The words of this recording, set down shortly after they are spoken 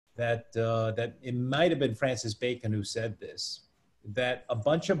that it might have been Francis Bacon who said this, that a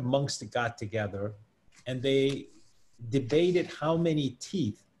bunch of monks that got together and they debated how many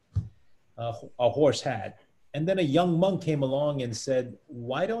teeth a horse had. And then a young monk came along and said,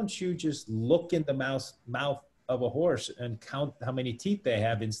 why don't you just look in the mouth of a horse and count how many teeth they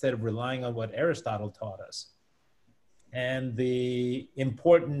have instead of relying on what Aristotle taught us? And the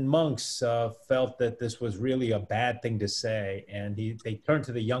important monks felt that this was really a bad thing to say. And they turned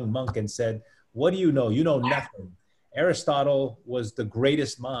to the young monk and said, what do you know? You know nothing. Aristotle was the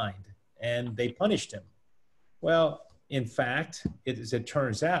greatest mind, and they punished him. Well, in fact, as it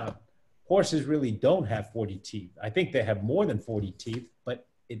turns out, horses really don't have 40 teeth. I think they have more than 40 teeth, but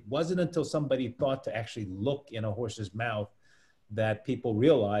it wasn't until somebody thought to actually look in a horse's mouth that people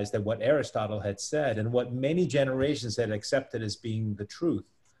realized that what Aristotle had said and what many generations had accepted as being the truth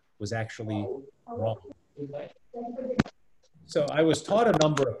was actually wrong. So I was taught a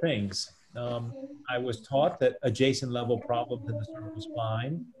number of things. I was taught that adjacent level problems in the cervical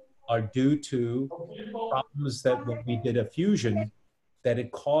spine are due to problems that when we did a fusion, that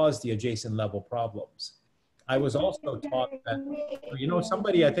it caused the adjacent level problems. I was also taught that,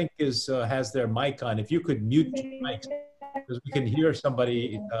 somebody I think has their mic on. If you could mute your mics, because we can hear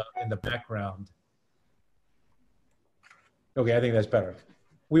somebody in the background. Okay, I think that's better.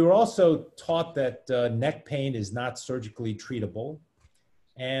 We were also taught that neck pain is not surgically treatable.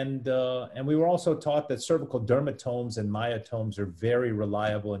 And we were also taught that cervical dermatomes and myotomes are very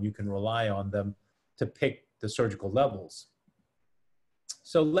reliable and you can rely on them to pick the surgical levels.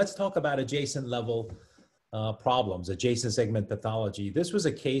 So let's talk about adjacent level problems, adjacent segment pathology. This was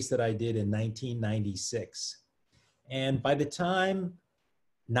a case that I did in 1996. And by the time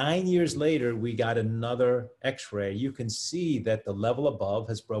 9 years later, we got another x-ray, you can see that the level above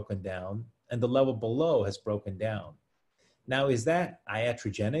has broken down and the level below has broken down. Now, is that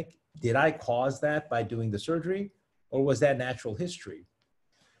iatrogenic? Did I cause that by doing the surgery, or was that natural history?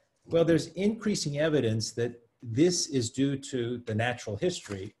 Well, there's increasing evidence that this is due to the natural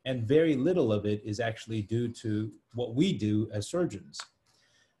history, and very little of it is actually due to what we do as surgeons.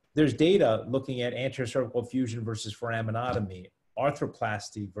 There's data looking at anterior cervical fusion versus foraminotomy,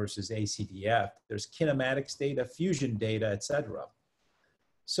 arthroplasty versus ACDF. There's kinematics data, fusion data, et cetera.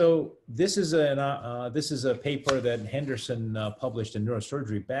 So this is a paper that Henderson published in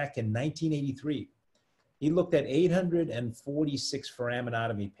Neurosurgery back in 1983. He looked at 846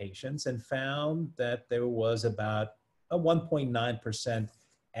 foraminotomy patients and found that there was about a 1.9%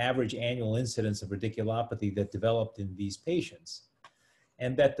 average annual incidence of radiculopathy that developed in these patients,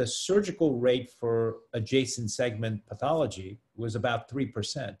 and that the surgical rate for adjacent segment pathology was about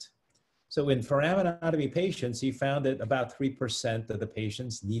 3%. So in foraminotomy patients, he found that about 3% of the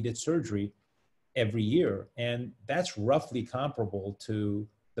patients needed surgery every year. And that's roughly comparable to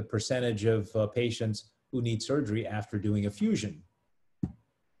the percentage of patients who need surgery after doing a fusion.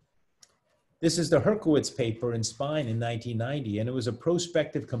 This is the Herkowitz paper in Spine in 1990, and it was a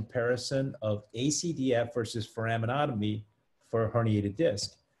prospective comparison of ACDF versus foraminotomy for herniated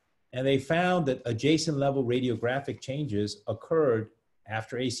disc. And they found that adjacent level radiographic changes occurred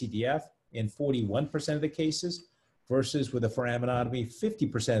after ACDF in 41% of the cases versus with a foraminotomy,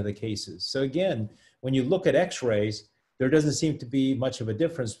 50% of the cases. So again, when you look at x-rays, there doesn't seem to be much of a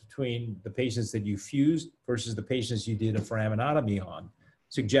difference between the patients that you fused versus the patients you did a foraminotomy on,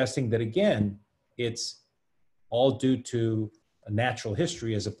 suggesting that again, it's all due to a natural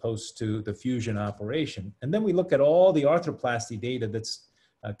history as opposed to the fusion operation. And then we look at all the arthroplasty data that's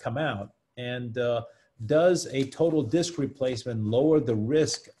come out, and does a total disc replacement lower the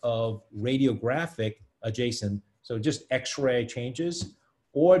risk of radiographic adjacent, so just x-ray changes,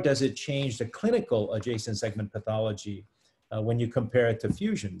 or does it change the clinical adjacent segment pathology when you compare it to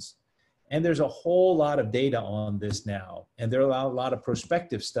fusions? And there's a whole lot of data on this now, and there are a lot of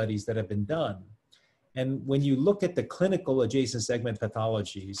prospective studies that have been done. And when you look at the clinical adjacent segment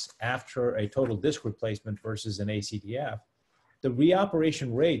pathologies after a total disc replacement versus an ACDF, the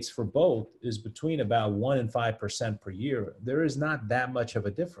reoperation rates for both is between about 1% and 5% per year. There is not that much of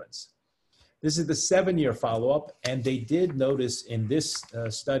a difference. This is the 7-year follow-up, and they did notice in this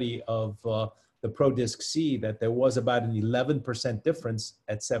study of the ProDisc C that there was about an 11% difference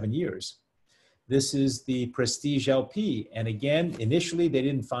at 7 years. This is the Prestige LP, and again, initially they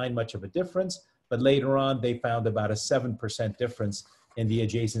didn't find much of a difference, but later on they found about a 7% difference in the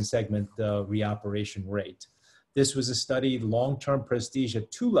adjacent segment reoperation rate. This was a study, long-term Prestige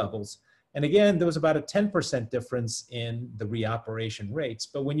at 2 levels. And again, there was about a 10% difference in the reoperation rates.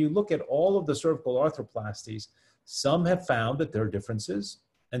 But when you look at all of the cervical arthroplasties, some have found that there are differences,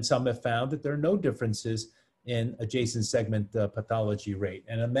 and some have found that there are no differences in adjacent segment pathology rate.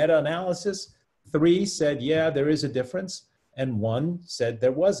 And a meta-analysis, 3 said, yeah, there is a difference, and 1 said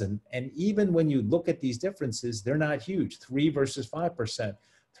there wasn't. And even when you look at these differences, they're not huge. 3 versus 5%,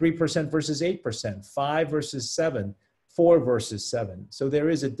 3% versus 8%, 5 versus 7, 4 versus 7. So there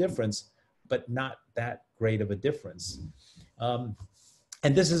is a difference, but not that great of a difference.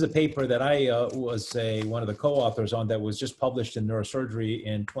 And this is a paper that I was one of the co-authors on that was just published in Neurosurgery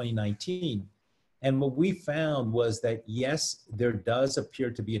in 2019. And what we found was that, yes, there does appear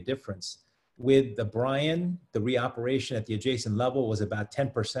to be a difference. With the Bryan, the reoperation at the adjacent level was about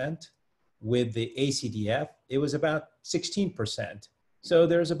 10%. With the ACDF, it was about 16%. So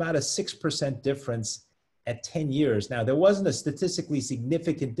there's about a 6% difference at 10 years. Now, there wasn't a statistically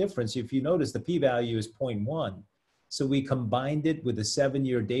significant difference. If you notice, the p-value is 0.1. So we combined it with the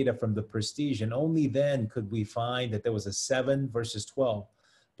 7-year data from the Prestige, and only then could we find that there was a 7 versus 12%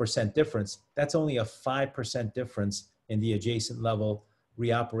 difference. That's only a 5% difference in the adjacent level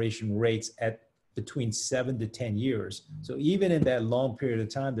reoperation rates at between 7 to 10 years. So even in that long period of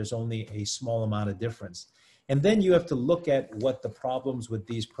time, there's only a small amount of difference. And then you have to look at what the problems with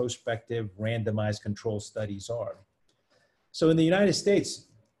these prospective randomized control studies are. So in the United States,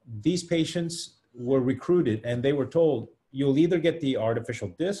 these patients were recruited and they were told, you'll either get the artificial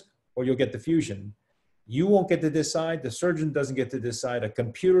disc or you'll get the fusion. You won't get to decide, the surgeon doesn't get to decide, a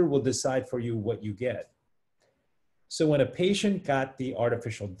computer will decide for you what you get. So when a patient got the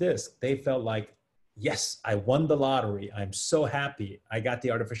artificial disc, they felt like, yes, I won the lottery. I'm so happy I got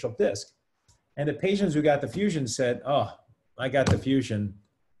the artificial disc. And the patients who got the fusion said, oh, I got the fusion.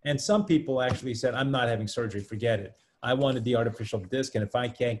 And some people actually said, I'm not having surgery, forget it. I wanted the artificial disc, and if I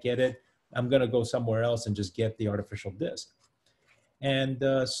can't get it, I'm gonna go somewhere else and just get the artificial disc. And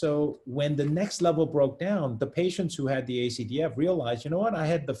so when the next level broke down, the patients who had the ACDF realized, you know what, I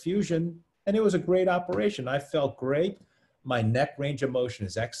had the fusion and it was a great operation. I felt great. My neck range of motion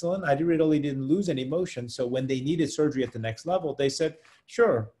is excellent. I really didn't lose any motion. So when they needed surgery at the next level, they said,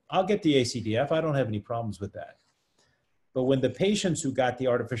 sure, I'll get the ACDF. I don't have any problems with that. But when the patients who got the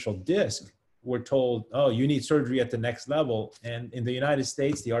artificial disc were told, oh, you need surgery at the next level, and in the United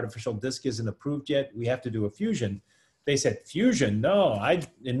States, the artificial disc isn't approved yet, we have to do a fusion. They said, fusion? No, I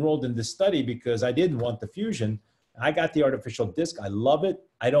enrolled in this study because I didn't want the fusion. I got the artificial disc. I love it.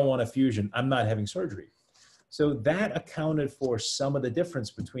 I don't want a fusion. I'm not having surgery. So that accounted for some of the difference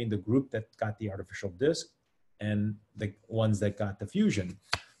between the group that got the artificial disc and the ones that got the fusion.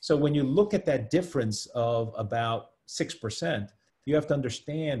 So when you look at that difference of about 6%, you have to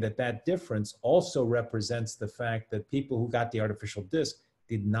understand that that difference also represents the fact that people who got the artificial disc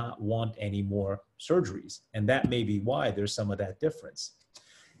did not want any more surgeries. And that may be why there's some of that difference.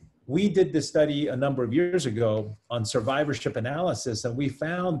 We did this study a number of years ago on survivorship analysis, and we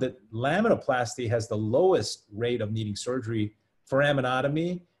found that laminoplasty has the lowest rate of needing surgery for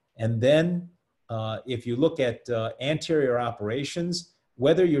amyotomy. And then if you look at anterior operations,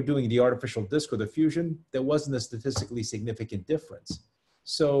 whether you're doing the artificial disc or the fusion, there wasn't a statistically significant difference.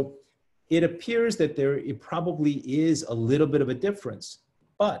 So it appears that it probably is a little bit of a difference.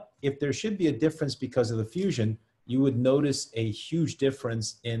 But if there should be a difference because of the fusion, you would notice a huge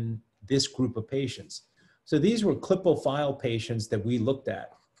difference in this group of patients. So these were clipophile patients that we looked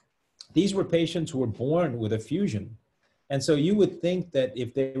at. These were patients who were born with a fusion. And so you would think that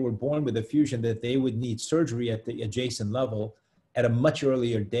if they were born with a fusion, that they would need surgery at the adjacent level at a much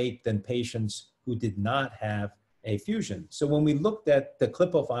earlier date than patients who did not have a fusion. So when we looked at the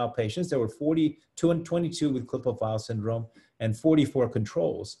clipophile patients, there were 22 with clipophile syndrome and 44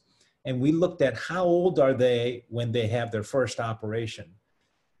 controls. And we looked at how old are they when they have their first operation.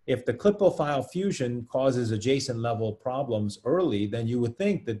 If the clipophile fusion causes adjacent level problems early, then you would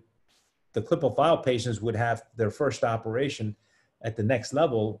think that the clipophile patients would have their first operation at the next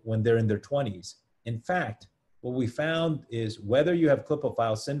level when they're in their 20s. In fact, what we found is whether you have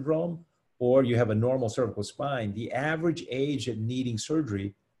clipophile syndrome or you have a normal cervical spine, the average age of needing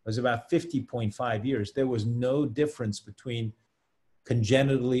surgery was about 50.5 years. There was no difference between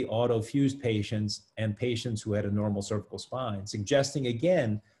congenitally autofused patients and patients who had a normal cervical spine, suggesting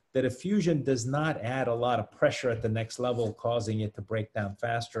again that a fusion does not add a lot of pressure at the next level, causing it to break down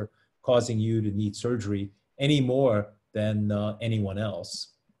faster, causing you to need surgery any more than anyone else.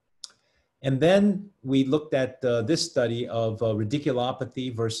 And then we looked at this study of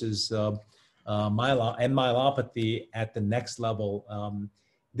radiculopathy versus myelopathy at the next level.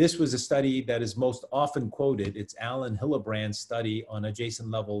 This was a study that is most often quoted. It's Alan Hillebrand's study on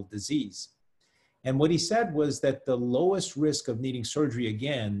adjacent level disease. And what he said was that the lowest risk of needing surgery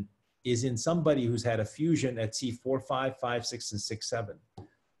again is in somebody who's had a fusion at C4, 5, 5, 6, and 6, 7.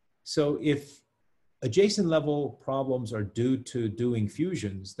 So if adjacent level problems are due to doing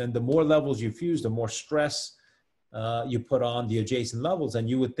fusions, then the more levels you fuse, the more stress you put on the adjacent levels, and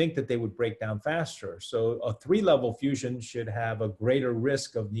you would think that they would break down faster. So a 3-level fusion should have a greater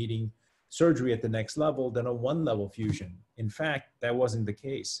risk of needing surgery at the next level than a 1-level fusion. In fact, that wasn't the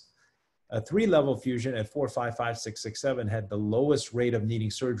case. A 3-level fusion at 4, 5, 5, 6, 6, 7 had the lowest rate of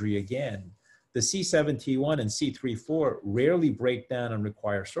needing surgery again. The C7T1 and C3-4 rarely break down and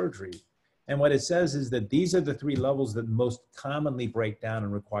require surgery. And what it says is that these are the 3 levels that most commonly break down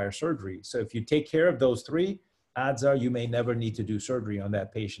and require surgery. So if you take care of those 3, odds are you may never need to do surgery on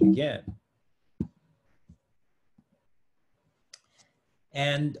that patient again.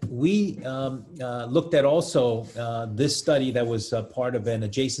 And we looked at also this study that was part of an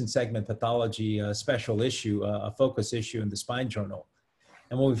adjacent segment pathology special issue, a focus issue in the Spine Journal.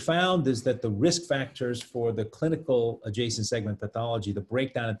 And what we found is that the risk factors for the clinical adjacent segment pathology, the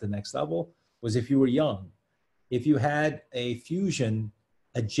breakdown at the next level, was if you were young. If you had a fusion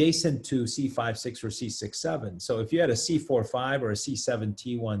adjacent to C5-6 or C6-7, so if you had a C4-5 or a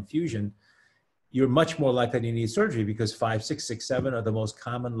C7T1 fusion, you're much more likely to need surgery because 5, 6, 6, 7 are the most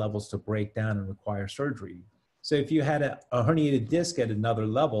common levels to break down and require surgery. So if you had a herniated disc at another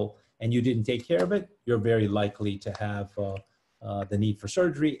level and you didn't take care of it, you're very likely to have the need for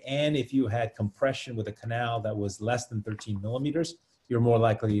surgery. And if you had compression with a canal that was less than 13 millimeters, you're more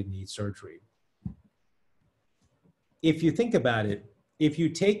likely to need surgery. If you think about it, if you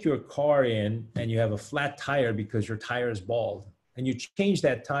take your car in and you have a flat tire because your tire is bald, and you change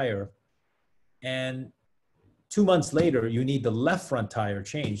that tire, and 2 months later, you need the left front tire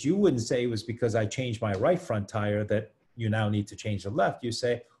changed, you wouldn't say it was because I changed my right front tire that you now need to change the left. You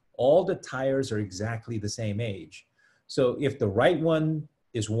say all the tires are exactly the same age. So if the right one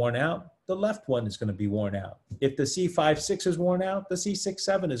is worn out, the left one is going to be worn out. If the C5-6 is worn out, the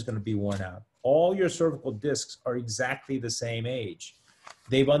C6-7 is going to be worn out. All your cervical discs are exactly the same age.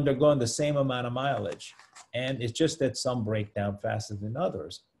 They've undergone the same amount of mileage. And it's just that some break down faster than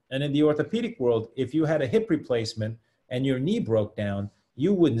others. And in the orthopedic world, if you had a hip replacement and your knee broke down,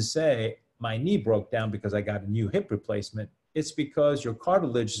 you wouldn't say, my knee broke down because I got a new hip replacement. It's because your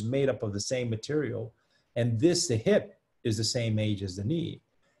cartilage is made up of the same material. And the hip, is the same age as the knee.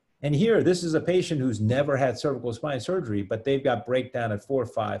 And here, this is a patient who's never had cervical spine surgery, but they've got breakdown at 4,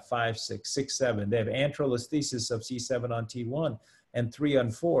 5, 5, 6, 6, 7. They have anterolisthesis of C7 on T1 and 3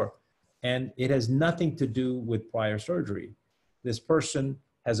 on 4. And it has nothing to do with prior surgery. This person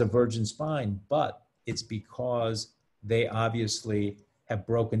has a virgin spine, but it's because they obviously have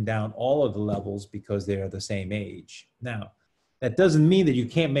broken down all of the levels because they are the same age. Now, that doesn't mean that you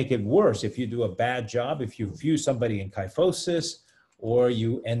can't make it worse if you do a bad job, if you fuse somebody in kyphosis, or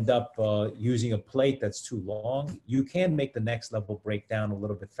you end up using a plate that's too long. You can make the next level break down a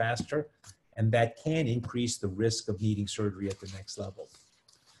little bit faster, and that can increase the risk of needing surgery at the next level.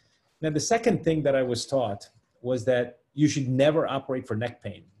 Now, the second thing that I was taught was that you should never operate for neck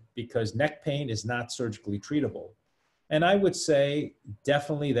pain because neck pain is not surgically treatable. And I would say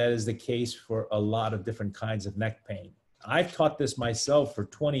definitely that is the case for a lot of different kinds of neck pain. I've taught this myself for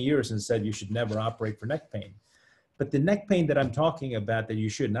 20 years and said you should never operate for neck pain. But the neck pain that I'm talking about that you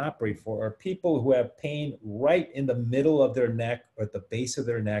shouldn't operate for are people who have pain right in the middle of their neck or at the base of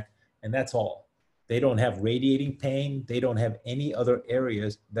their neck, and that's all. They don't have radiating pain. They don't have any other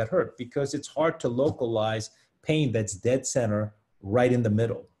areas that hurt because it's hard to localize pain that's dead center right in the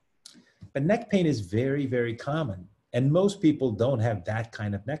middle. But neck pain is very, very common, and most people don't have that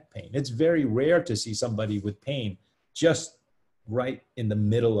kind of neck pain. It's very rare to see somebody with pain just right in the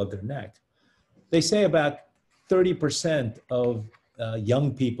middle of their neck. They say about 30% of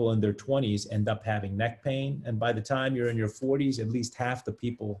young people in their 20s end up having neck pain. And by the time you're in your 40s, at least half the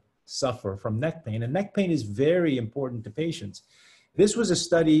people suffer from neck pain. And neck pain is very important to patients. This was a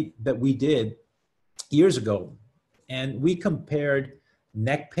study that we did years ago, and we compared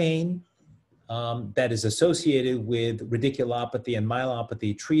neck pain that is associated with radiculopathy and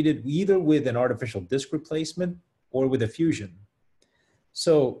myelopathy treated either with an artificial disc replacement or with a fusion.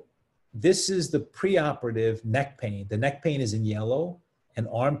 So this is the preoperative neck pain. The neck pain is in yellow and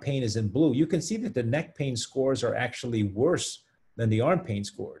arm pain is in blue. You can see that the neck pain scores are actually worse than the arm pain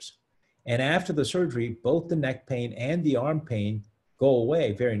scores. And after the surgery, both the neck pain and the arm pain go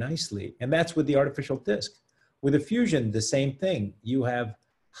away very nicely. And that's with the artificial disc. With a fusion, the same thing. You have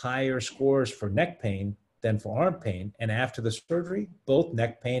higher scores for neck pain than for arm pain. And after the surgery, both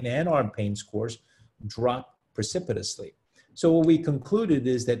neck pain and arm pain scores drop precipitously. So what we concluded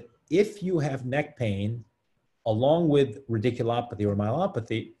is that if you have neck pain along with radiculopathy or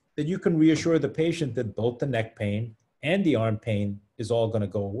myelopathy, that you can reassure the patient that both the neck pain and the arm pain is all going to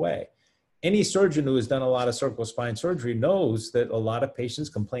go away. Any surgeon who has done a lot of cervical spine surgery knows that a lot of patients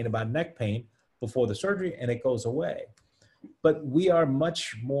complain about neck pain before the surgery and it goes away. But we are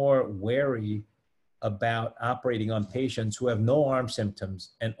much more wary about operating on patients who have no arm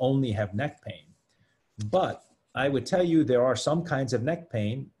symptoms and only have neck pain. But I would tell you there are some kinds of neck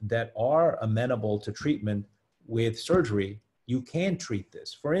pain that are amenable to treatment with surgery. You can treat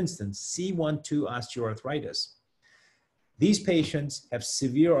this. For instance, C1-2 osteoarthritis. These patients have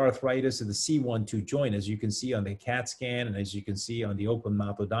severe arthritis of the C1-2 joint, as you can see on the CAT scan and as you can see on the open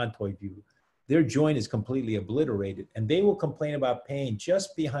mouth odontoid view. Their joint is completely obliterated, and they will complain about pain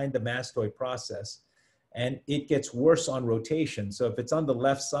just behind the mastoid process, and it gets worse on rotation. So if it's on the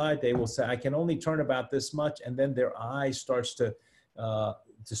left side, they will say, I can only turn about this much, and then their eye starts to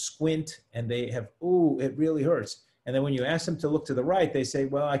squint, and they have, ooh, it really hurts. And then when you ask them to look to the right, they say,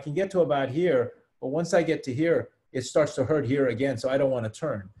 well, I can get to about here, but once I get to here, it starts to hurt here again, so I don't want to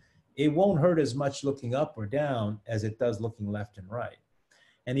turn. It won't hurt as much looking up or down as it does looking left and right.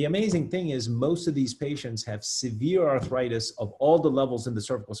 And the amazing thing is most of these patients have severe arthritis of all the levels in the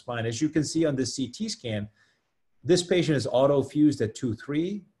cervical spine. As you can see on this CT scan, this patient is auto-fused at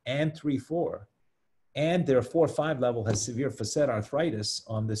 2-3 and 3-4. And their 4-5 level has severe facet arthritis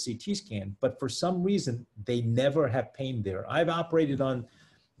on the CT scan. But for some reason, they never have pain there. I've operated on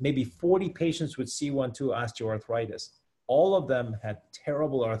maybe 40 patients with C1-2 osteoarthritis. All of them had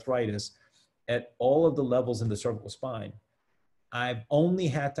terrible arthritis at all of the levels in the cervical spine. I've only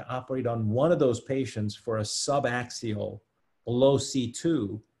had to operate on one of those patients for a subaxial below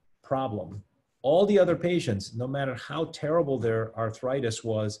C2 problem. All the other patients, no matter how terrible their arthritis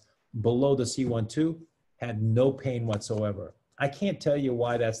was below the C1-2, had no pain whatsoever. I can't tell you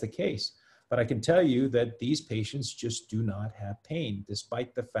why that's the case, but I can tell you that these patients just do not have pain,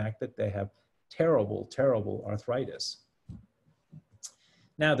 despite the fact that they have terrible, terrible arthritis.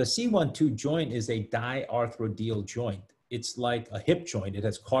 Now, the C1-2 joint is a diarthrodial joint. It's like a hip joint. It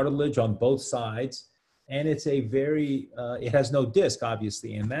has cartilage on both sides, and it's a very, it has no disc,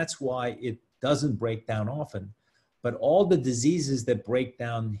 obviously, and that's why it doesn't break down often. But all the diseases that break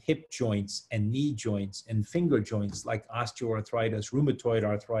down hip joints and knee joints and finger joints, like osteoarthritis, rheumatoid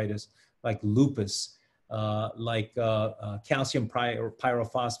arthritis, like lupus, calcium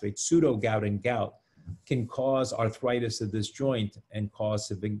pyrophosphate, pseudo-gout, and gout, can cause arthritis of this joint and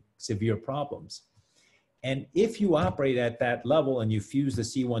cause severe problems. And if you operate at that level and you fuse the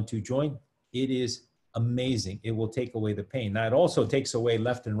C1-2 joint, it is amazing. It will take away the pain. Now, it also takes away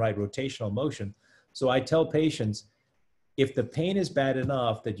left and right rotational motion. So I tell patients, if the pain is bad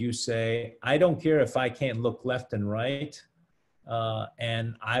enough that you say, I don't care if I can't look left and right,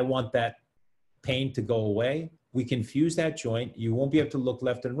 and I want that pain to go away, we can fuse that joint. You won't be able to look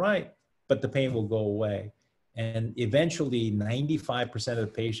left and right, but the pain will go away. And eventually 95% of the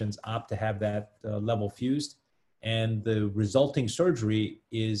patients opt to have that level fused. And the resulting surgery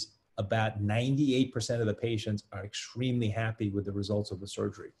is about 98% of the patients are extremely happy with the results of the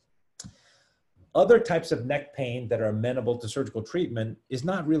surgery. Other types of neck pain that are amenable to surgical treatment is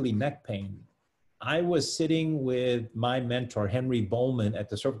not really neck pain. I was sitting with my mentor, Henry Bowman, at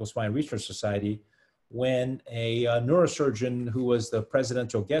the Cervical Spine Research Society when a neurosurgeon who was the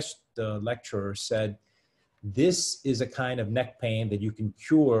presidential guest lecturer said, this is a kind of neck pain that you can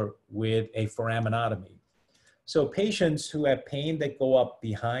cure with a foraminotomy. So patients who have pain that go up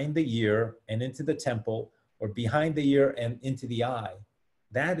behind the ear and into the temple, or behind the ear and into the eye,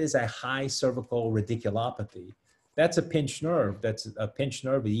 that is a high cervical radiculopathy. That's a pinched nerve. That's a pinched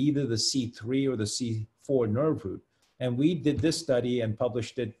nerve, either the C3 or the C4 nerve root. And we did this study and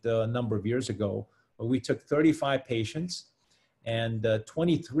published it a number of years ago, where we took 35 patients and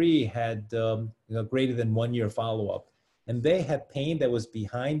 23 had greater than 1 year follow-up. And they had pain that was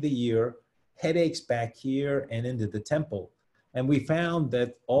behind the ear, headaches back here and into the temple. And we found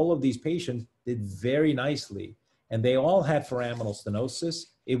that all of these patients did very nicely. And they all had foraminal stenosis.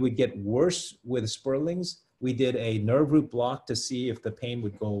 It would get worse with Sperling's. We did a nerve root block to see if the pain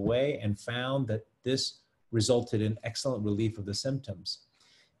would go away and found that this resulted in excellent relief of the symptoms.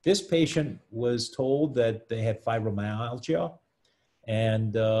 This patient was told that they had fibromyalgia,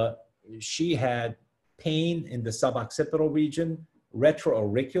 and she had pain in the suboccipital region,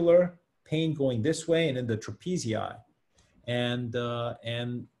 retroauricular, pain going this way and in the trapezii.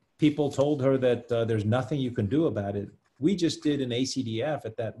 And people told her that there's nothing you can do about it. We just did an ACDF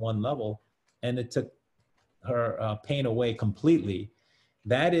at that one level, and it took her pain away completely.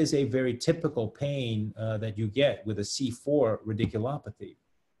 That is a very typical pain that you get with a C4 radiculopathy.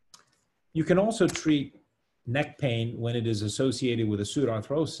 You can also treat neck pain when it is associated with a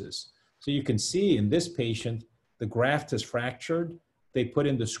pseudoarthrosis. So you can see in this patient, the graft is fractured, they put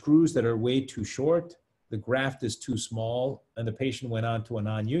in the screws that are way too short, the graft is too small, and the patient went on to a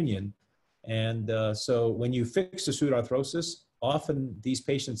non-union. And so when you fix the pseudoarthrosis, often these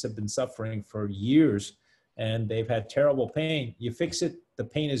patients have been suffering for years and they've had terrible pain. You fix it, the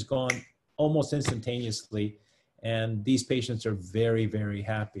pain is gone almost instantaneously, and these patients are very, very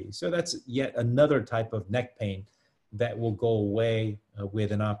happy. So that's yet another type of neck pain that will go away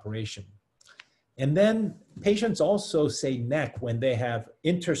with an operation. And then patients also say neck when they have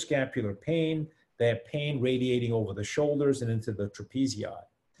interscapular pain, they have pain radiating over the shoulders and into the trapezius.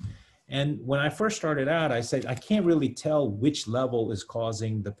 And when I first started out, I said, I can't really tell which level is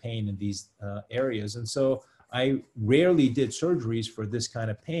causing the pain in these areas. And so I rarely did surgeries for this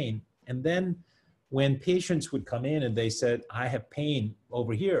kind of pain. And then when patients would come in and they said, I have pain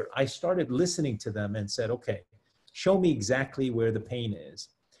over here, I started listening to them and said, okay, show me exactly where the pain is.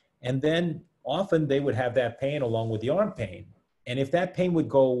 And then often they would have that pain along with the arm pain. And if that pain would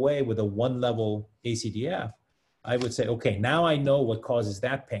go away with a 1-level ACDF, I would say, okay, now I know what causes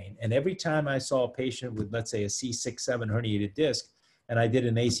that pain. And every time I saw a patient with, let's say, a C6-7 herniated disc, and I did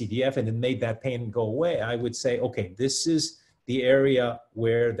an ACDF and it made that pain go away, I would say, okay, this is the area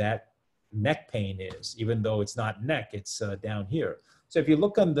where that neck pain is, even though it's not neck, it's down here. So if you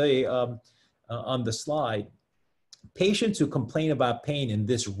look on the slide, patients who complain about pain in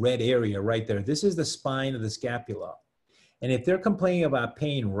this red area right there, this is the spine of the scapula. And if they're complaining about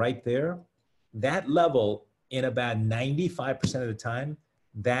pain right there, that level in about 95% of the time,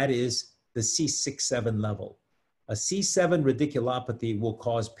 that is the C6-7 level. A C7 radiculopathy will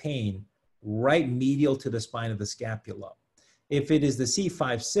cause pain right medial to the spine of the scapula. If it is the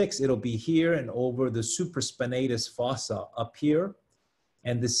C5-6, it'll be here and over the supraspinatus fossa up here.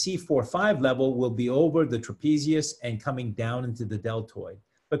 And the C4-5 level will be over the trapezius and coming down into the deltoid.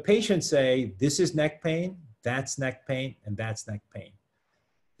 But patients say, this is neck pain, that's neck pain, and that's neck pain.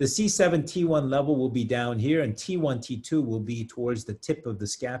 The C7 T1 level will be down here and T1, T2 will be towards the tip of the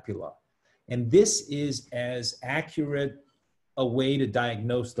scapula. And this is as accurate a way to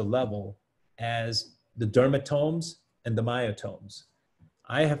diagnose the level as the dermatomes and the myotomes.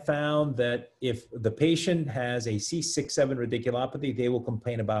 I have found that if the patient has a C6-7 radiculopathy, they will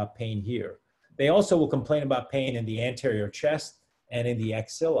complain about pain here. They also will complain about pain in the anterior chest and in the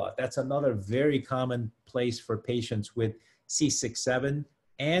axilla. That's another very common place for patients with C6-7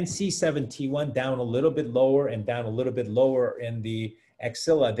 and C7T1 down a little bit lower and down a little bit lower in the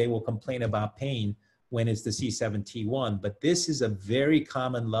axilla. They will complain about pain when it's the C7T1, but this is a very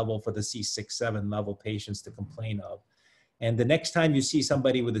common level for the C6-7 level patients to complain of. And the next time you see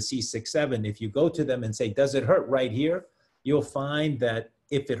somebody with a C6-7, if you go to them and say, does it hurt right here? You'll find that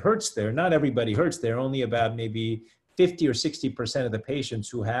if it hurts there, not everybody hurts there, only about maybe 50 or 60% of the patients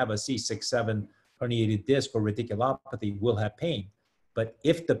who have a C6-7 herniated disc or radiculopathy will have pain. But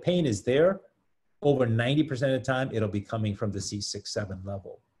if the pain is there, over 90% of the time, it'll be coming from the C6-7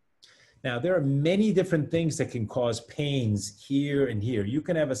 level. Now, there are many different things that can cause pains here and here. You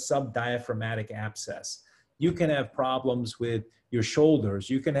can have a subdiaphragmatic abscess. You can have problems with your shoulders.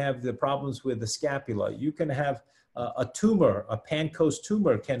 You can have the problems with the scapula. You can have a tumor, a Pancoast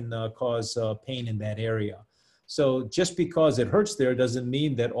tumor can cause pain in that area. So just because it hurts there doesn't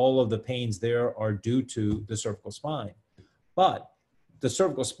mean that all of the pains there are due to the cervical spine. But the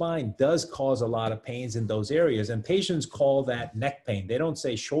cervical spine does cause a lot of pains in those areas, and patients call that neck pain. They don't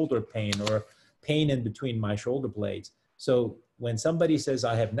say shoulder pain or pain in between my shoulder blades. So when somebody says,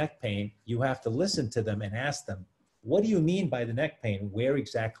 I have neck pain, you have to listen to them and ask them, what do you mean by the neck pain? Where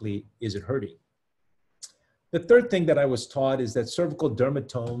exactly is it hurting? The third thing that I was taught is that cervical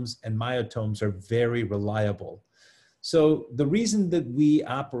dermatomes and myotomes are very reliable. So the reason that we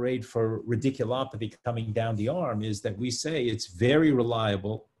operate for radiculopathy coming down the arm is that we say it's very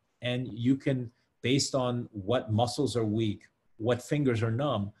reliable, and you can, based on what muscles are weak, what fingers are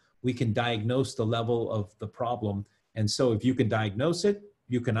numb, we can diagnose the level of the problem. And so if you can diagnose it,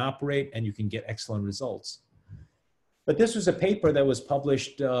 you can operate and you can get excellent results. But this was a paper that was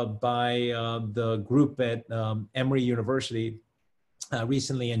published by the group at Emory University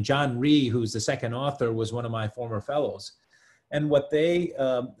recently, and John Riew, who's the second author, was one of my former fellows. And what they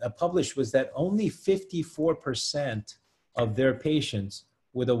published was that only 54% of their patients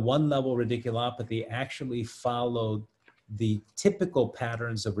with a 1-level radiculopathy actually followed the typical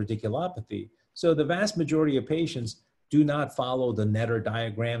patterns of radiculopathy. So the vast majority of patients do not follow the Netter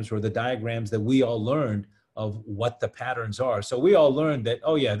diagrams or the diagrams that we all learned of what the patterns are. So we all learned that,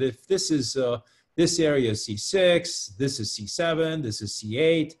 oh yeah, this area is C6, this is C7, this is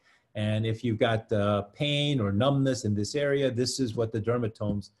C8, and if you've got pain or numbness in this area, this is what the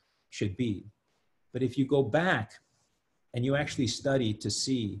dermatomes should be. But if you go back and you actually study to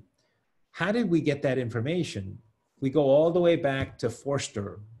see how did we get that information. We go all the way back to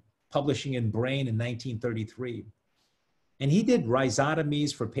Forster, publishing in Brain in 1933. And he did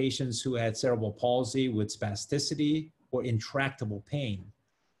rhizotomies for patients who had cerebral palsy with spasticity or intractable pain.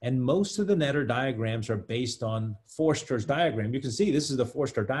 And most of the Netter diagrams are based on Forster's diagram. You can see this is the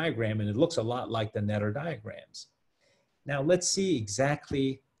Forster diagram, and it looks a lot like the Netter diagrams. Now let's see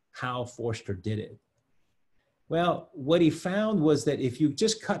exactly how Forster did it. Well, what he found was that if you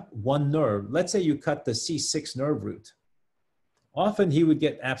just cut one nerve, let's say you cut the C6 nerve root, often he would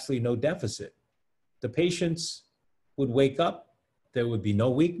get absolutely no deficit. The patients would wake up, there would be no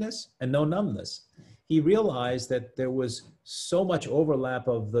weakness and no numbness. He realized that there was so much overlap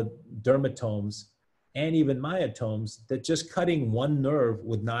of the dermatomes and even myotomes that just cutting one nerve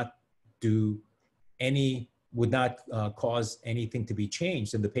would not cause anything to be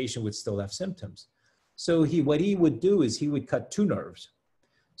changed, and the patient would still have symptoms. So what he would do is he would cut two nerves.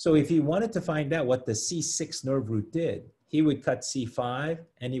 So if he wanted to find out what the C6 nerve root did, he would cut C5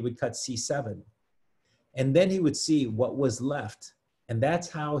 and he would cut C7. And then he would see what was left. And that's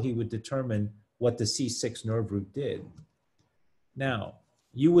how he would determine what the C6 nerve root did. Now,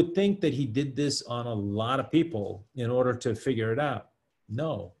 you would think that he did this on a lot of people in order to figure it out.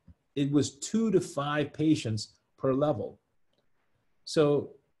 No, it was 2 to 5 patients per level.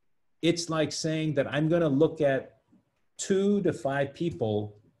 So it's like saying that I'm going to look at 2 to 5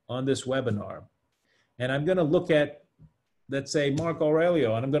 people on this webinar. And I'm going to look at, let's say, Mark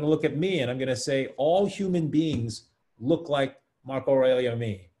Aurelio, and I'm going to look at me, and I'm going to say all human beings look like Mark Aurelio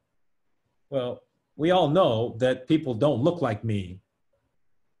me. Well, we all know that people don't look like me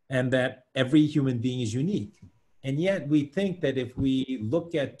and that every human being is unique. And yet we think that if we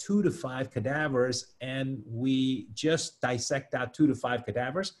look at 2 to 5 cadavers and we just dissect out 2 to 5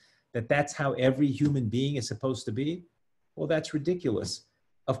 cadavers, that's how every human being is supposed to be. Well, that's ridiculous.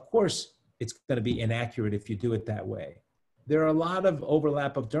 Of course, it's going to be inaccurate if you do it that way. There are a lot of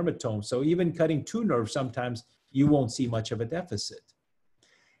overlap of dermatomes. So even cutting 2 nerves, sometimes you won't see much of a deficit.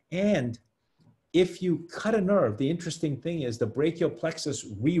 And if you cut a nerve, the interesting thing is the brachial plexus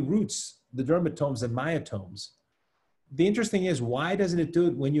reroutes the dermatomes and myotomes. The interesting is, why doesn't it do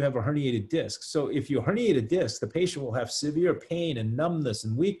it when you have a herniated disc? So if you herniate a disc, the patient will have severe pain and numbness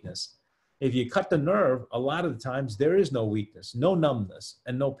and weakness. If you cut the nerve, a lot of the times there is no weakness, no numbness,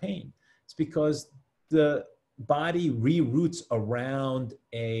 and no pain. It's because the body reroutes around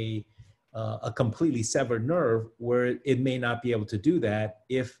a completely severed nerve, where it may not be able to do that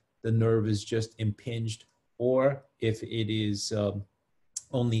if the nerve is just impinged or if it is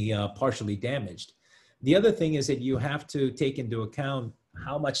only partially damaged. The other thing is that you have to take into account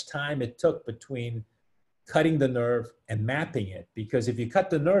how much time it took between cutting the nerve and mapping it. Because if you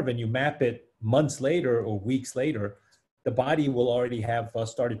cut the nerve and you map it months later or weeks later, the body will already have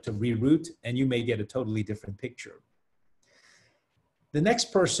started to reroute, and you may get a totally different picture. The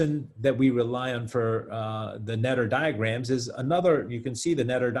next person that we rely on for the Netter diagrams is another. You can see the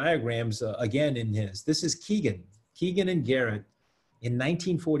Netter diagrams again in his. This is Keegan and Garrett in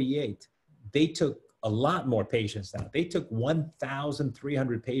 1948. They took a lot more patients now. They took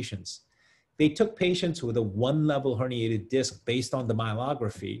 1,300 patients. They took patients with a 1-level herniated disc based on the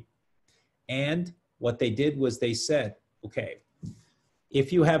myelography. And what they did was they said, okay,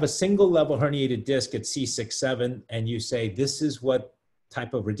 if you have a single level herniated disc at C6-7 and you say this is what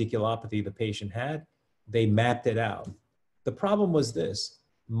type of radiculopathy the patient had, they mapped it out. The problem was this: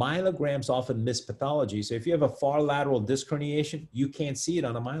 myelograms often miss pathology. So if you have a far lateral disc herniation, you can't see it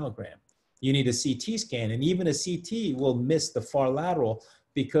on a myelogram. You need a CT scan, and even a CT will miss the far lateral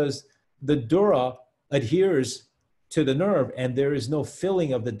because the dura adheres to the nerve and there is no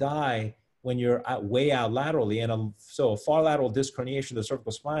filling of the dye when you're way out laterally. And so a far lateral disc herniation of the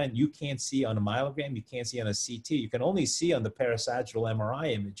cervical spine, you can't see on a myelogram, you can't see on a CT, you can only see on the parasagittal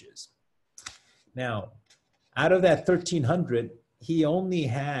MRI images. Now, out of that 1,300, he only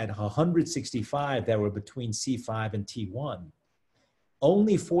had 165 that were between C5 and T1.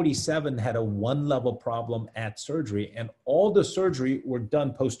 Only 47 had a 1-level problem at surgery, and all the surgery were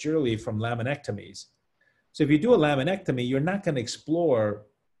done posteriorly from laminectomies. So if you do a laminectomy, you're not going to explore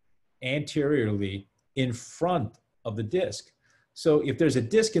anteriorly in front of the disc. So if there's a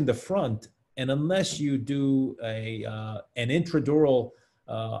disc in the front, and unless you do an intradural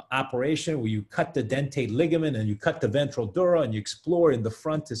operation where you cut the dentate ligament and you cut the ventral dura and you explore in the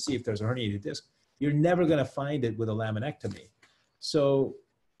front to see if there's a herniated disc, you're never going to find it with a laminectomy. So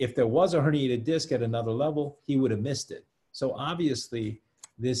if there was a herniated disc at another level, he would have missed it. So obviously,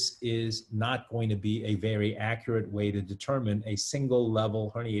 this is not going to be a very accurate way to determine a single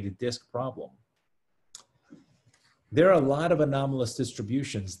level herniated disc problem. There are a lot of anomalous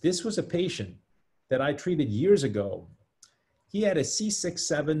distributions. This was a patient that I treated years ago. He had a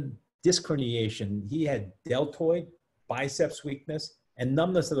C6-7 disc herniation. He had deltoid, biceps weakness, and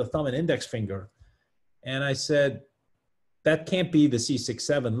numbness of the thumb and index finger. And I said, that can't be the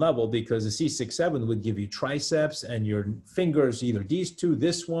C6-7 level, because the C6-7 would give you triceps and your fingers, either these two,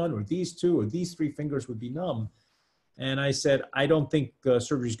 this one, or these two, or these three fingers would be numb. And I said, I don't think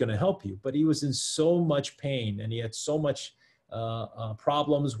surgery is going to help you. But he was in so much pain, and he had so much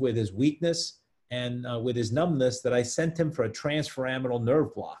problems with his weakness and with his numbness, that I sent him for a transforaminal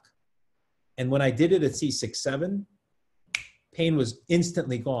nerve block. And when I did it at C6-7, pain was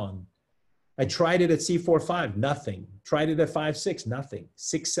instantly gone. I tried it at C4-5, nothing. Tried it at 5-6, nothing.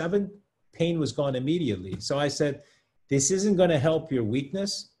 6-7, pain was gone immediately. So I said, this isn't going to help your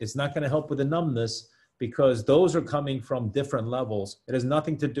weakness. It's not going to help with the numbness, because those are coming from different levels. It has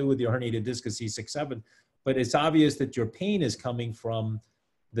nothing to do with your herniated disc of C6-7, but it's obvious that your pain is coming from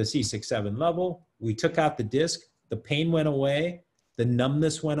the C6-7 level. We took out the disc, the pain went away, the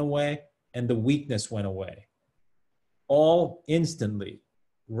numbness went away, and the weakness went away. All instantly,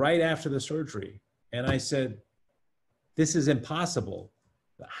 right after the surgery. And I said, this is impossible.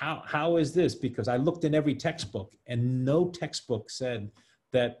 How is this? Because I looked in every textbook, and no textbook said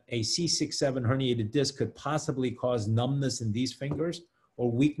that a C6-7 herniated disc could possibly cause numbness in these fingers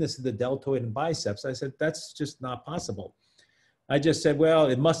or weakness of the deltoid and biceps. I said, that's just not possible. I just said, well,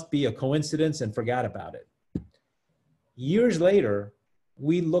 it must be a coincidence, and forgot about it. Years later,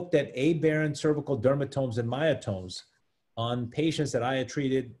 we looked at aberrant cervical dermatomes and myotomes on patients that I had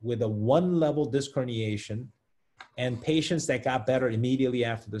treated with a 1-level disc herniation and patients that got better immediately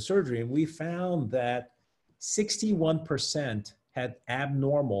after the surgery. And we found that 61% had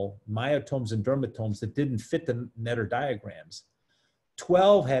abnormal myotomes and dermatomes that didn't fit the Netter diagrams.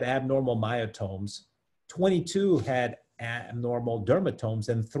 12 had abnormal myotomes, 22 had abnormal dermatomes,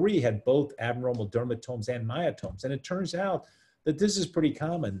 and 3 had both abnormal dermatomes and myotomes. And it turns out that this is pretty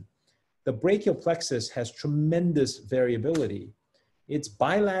common. The brachial plexus has tremendous variability. It's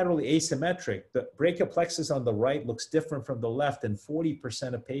bilaterally asymmetric. The brachial plexus on the right looks different from the left in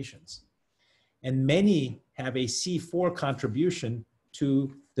 40% of patients. And many have a C4 contribution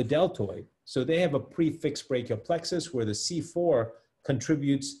to the deltoid. So they have a prefixed brachial plexus where the C4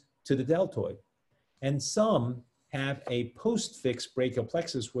 contributes to the deltoid. And some have a postfixed brachial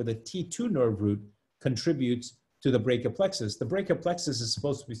plexus where the T2 nerve root contributes to the brachial plexus. The brachial plexus is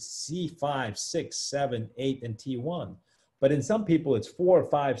supposed to be C5, 6, 7, 8, and T1. But in some people, it's 4,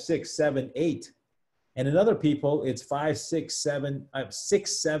 5, 6, 7, 8. And in other people, it's 5, 6, 7,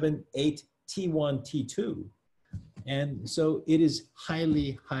 8, T1, T2. And so it is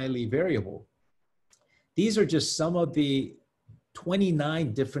highly, highly variable. These are just some of the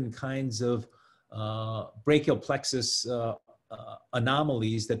 29 different kinds of brachial plexus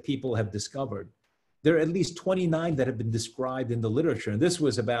anomalies that people have discovered. There are at least 29 that have been described in the literature. And this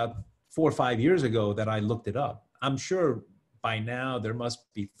was about 4 or 5 years ago that I looked it up. I'm sure by now there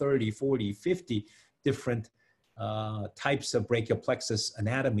must be 30, 40, 50 different types of brachial plexus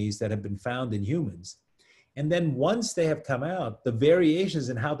anatomies that have been found in humans. And then once they have come out, the variations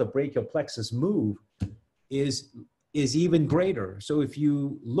in how the brachial plexus move is even greater. So if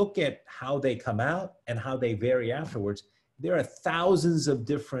you look at how they come out and how they vary afterwards, there are thousands of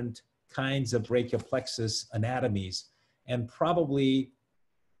different kinds of brachial plexus anatomies, and probably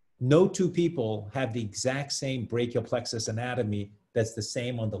no two people have the exact same brachial plexus anatomy that's the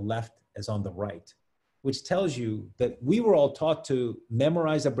same on the left as on the right, which tells you that we were all taught to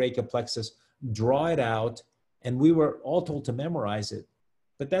memorize a brachial plexus, draw it out, and we were all told to memorize it.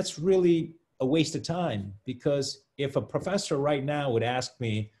 But that's really a waste of time, because if a professor right now would ask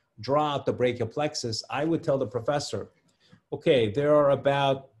me, draw out the brachial plexus, I would tell the professor, okay, there are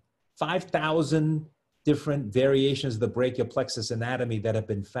about 5,000 different variations of the brachial plexus anatomy that have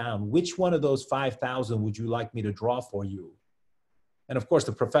been found. Which one of those 5,000 would you like me to draw for you? And of course,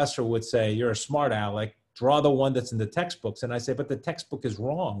 the professor would say, you're a smart aleck, draw the one that's in the textbooks. And I say, but the textbook is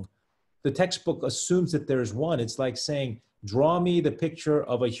wrong. The textbook assumes that there's one. It's like saying, draw me the picture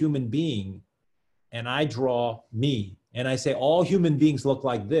of a human being, and I draw me. And I say, all human beings look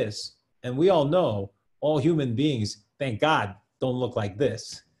like this. And we all know all human beings, thank God, don't look like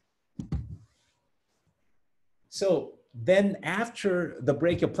this. So then after the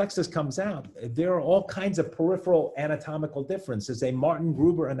brachial plexus comes out, there are all kinds of peripheral anatomical differences. A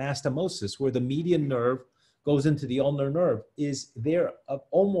Martin-Gruber anastomosis, where the median nerve goes into the ulnar nerve, is there of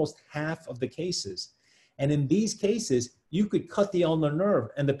almost half of the cases. And in these cases, you could cut the ulnar nerve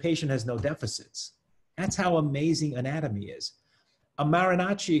and the patient has no deficits. That's how amazing anatomy is. A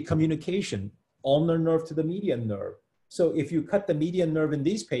Marinacci communication, ulnar nerve to the median nerve. So if you cut the median nerve in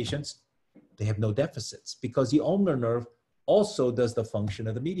these patients, they have no deficits because the ulnar nerve also does the function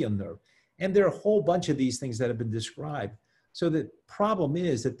of the median nerve. And there are a whole bunch of these things that have been described. So the problem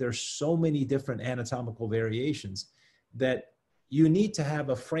is that there's so many different anatomical variations that you need to have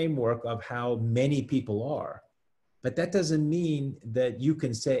a framework of how many people are. But that doesn't mean that you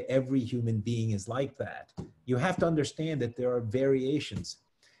can say every human being is like that. You have to understand that there are variations.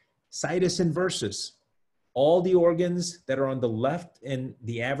 Situs inversus. All the organs that are on the left in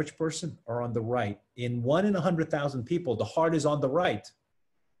the average person are on the right. In 1 in 100,000 people, the heart is on the right.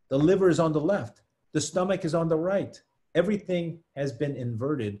 The liver is on the left. The stomach is on the right. Everything has been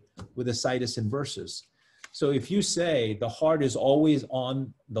inverted with a situs inversus. So if you say the heart is always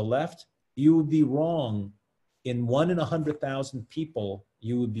on the left, you would be wrong. In 1 in 100,000 people,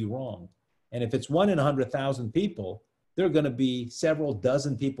 you would be wrong. And if it's 1 in 100,000 people, there are going to be several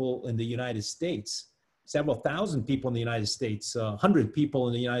dozen people in the United States, several thousand people in the United States, 100 people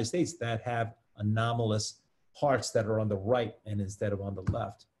in the United States that have anomalous hearts that are on the right and instead of on the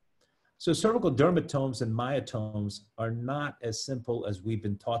left. So cervical dermatomes and myotomes are not as simple as we've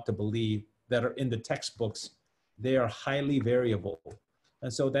been taught to believe that are in the textbooks. They are highly variable.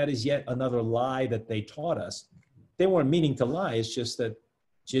 And so that is yet another lie that they taught us. They weren't meaning to lie, it's just that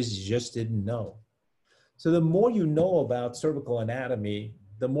just didn't know. So the more you know about cervical anatomy,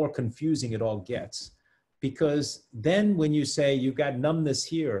 the more confusing it all gets. Because then when you say you've got numbness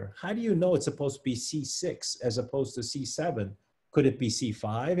here, how do you know it's supposed to be C6 as opposed to C7? Could it be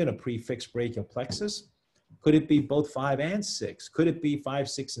C5 in a prefixed brachial plexus? Could it be both 5 and 6? Could it be 5,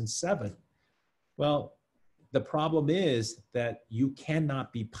 6, and 7? Well, the problem is that you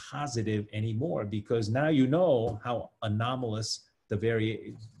cannot be positive anymore because now you know how anomalous the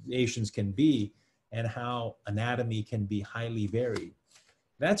variations can be and how anatomy can be highly varied.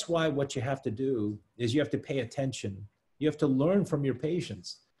 That's why what you have to do is you have to pay attention. You have to learn from your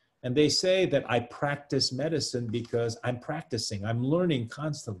patients. And they say that I practice medicine because I'm practicing, I'm learning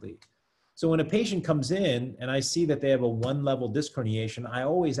constantly. So when a patient comes in and I see that they have a 1-level disc herniation, I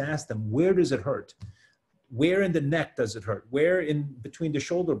always ask them, where does it hurt? Where in the neck does it hurt? Where in between the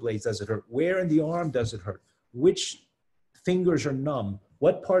shoulder blades does it hurt? Where in the arm does it hurt? Which fingers are numb?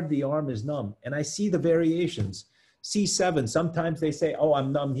 What part of the arm is numb? And I see the variations. C7, sometimes they say, oh,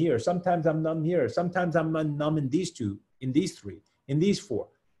 I'm numb here. Sometimes I'm numb here. Sometimes I'm numb in these 2, in these 3, in these 4.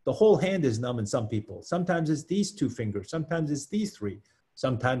 The whole hand is numb in some people. Sometimes it's these 2 fingers. Sometimes it's these 3.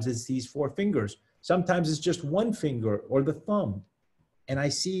 Sometimes it's these 4 fingers. Sometimes it's just 1 finger or the thumb. And I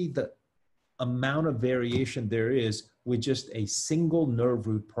see the amount of variation there is with just a single nerve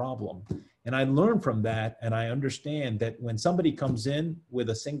root problem. And I learn from that and I understand that when somebody comes in with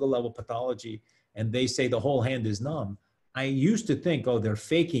a single level pathology and they say the whole hand is numb, I used to think, oh, they're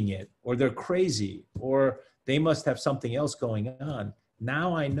faking it or they're crazy or they must have something else going on.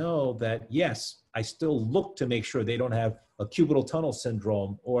 Now I know that, yes, I still look to make sure they don't have a cubital tunnel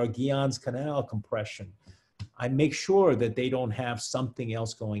syndrome or a Guillen's canal compression. I make sure that they don't have something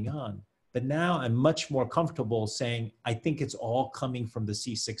else going on. But now I'm much more comfortable saying, I think it's all coming from the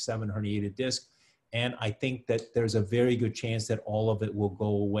C6-7 herniated disc. And I think that there's a very good chance that all of it will go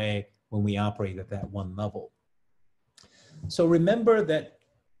away when we operate at that 1 level. So remember that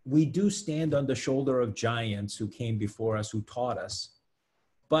we do stand on the shoulder of giants who came before us, who taught us.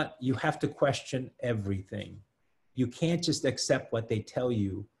 But you have to question everything. You can't just accept what they tell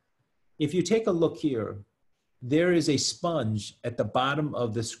you. If you take a look here, there is a sponge at the bottom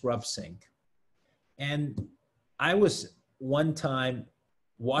of the scrub sink. And I was one time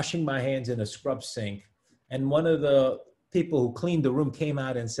washing my hands in a scrub sink, and one of the people who cleaned the room came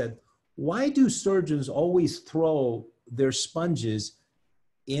out and said, why do surgeons always throw their sponges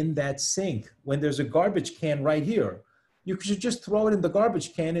in that sink when there's a garbage can right here? You should just throw it in the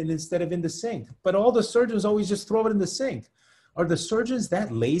garbage can and instead of in the sink. But all the surgeons always just throw it in the sink. Are the surgeons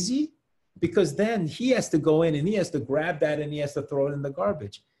that lazy? Because then he has to go in and he has to grab that and he has to throw it in the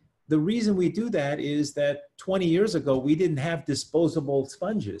garbage. The reason we do that is that 20 years ago, we didn't have disposable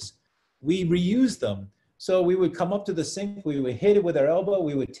sponges. We reused them. So we would come up to the sink, we would hit it with our elbow,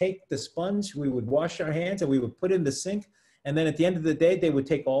 we would take the sponge, we would wash our hands and we would put it in the sink. And then at the end of the day, they would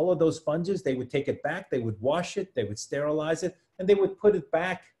take all of those sponges, they would take it back, they would wash it, they would sterilize it, and they would put it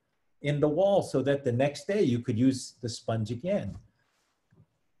back in the wall so that the next day you could use the sponge again.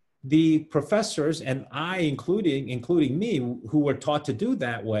 The professors, and I, including me, who were taught to do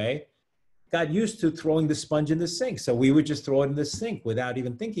that way, got used to throwing the sponge in the sink. So we would just throw it in the sink without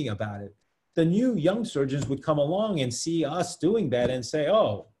even thinking about it. The new young surgeons would come along and see us doing that and say,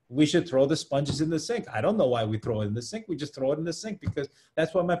 oh, we should throw the sponges in the sink. I don't know why we throw it in the sink. We just throw it in the sink because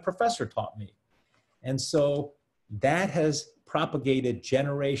that's what my professor taught me. And so that has propagated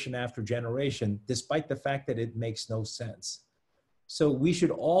generation after generation, despite the fact that it makes no sense. So we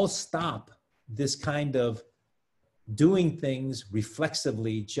should all stop this kind of doing things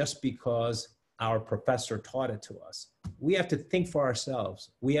reflexively just because our professor taught it to us. We have to think for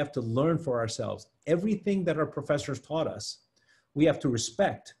ourselves. We have to learn for ourselves. Everything that our professors taught us, we have to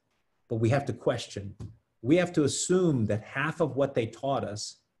respect, but we have to question. We have to assume that half of what they taught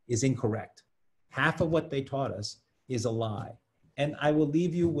us is incorrect. Half of what they taught us is a lie. And I will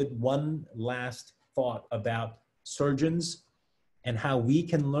leave you with one last thought about surgeons and how we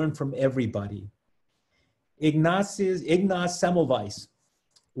can learn from everybody. Ignaz Semmelweis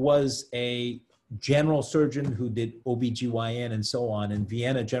was a general surgeon who did OBGYN and so on in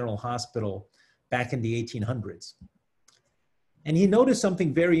Vienna General Hospital back in the 1800s. And he noticed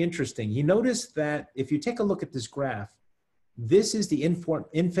something very interesting. He noticed that if you take a look at this graph, this is the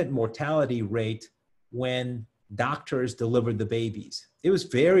infant mortality rate when doctors delivered the babies. It was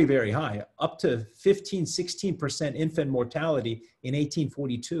very, very high, up to 15, 16% infant mortality in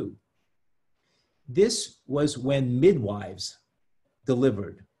 1842. This was when midwives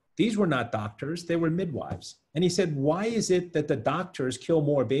delivered. These were not doctors, they were midwives. And he said, why is it that the doctors kill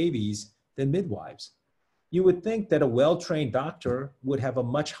more babies than midwives? You would think that a well-trained doctor would have a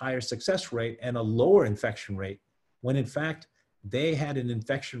much higher success rate and a lower infection rate, when in fact, they had an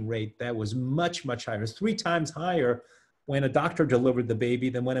infection rate that was much, much higher, 3 times higher when a doctor delivered the baby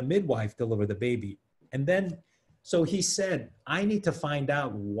than when a midwife delivered the baby. And then, so he said, I need to find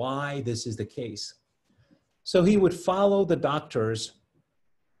out why this is the case. So he would follow the doctors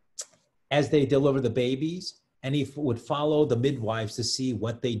as they deliver the babies, and he would follow the midwives to see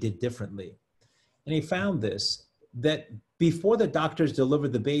what they did differently. And he found this, that before the doctors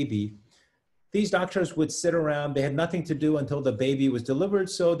delivered the baby, these doctors would sit around, they had nothing to do until the baby was delivered.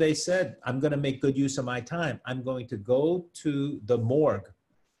 So they said, I'm going to make good use of my time. I'm going to go to the morgue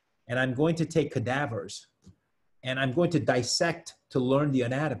and I'm going to take cadavers and I'm going to dissect to learn the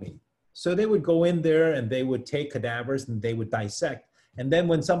anatomy. So they would go in there and they would take cadavers and they would dissect. And then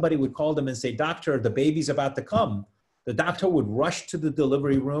when somebody would call them and say, doctor, the baby's about to come, the doctor would rush to the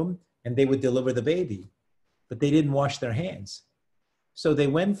delivery room and they would deliver the baby, but they didn't wash their hands. So they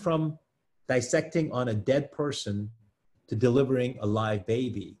went from dissecting on a dead person to delivering a live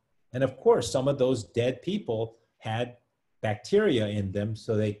baby. And of course, some of those dead people had bacteria in them.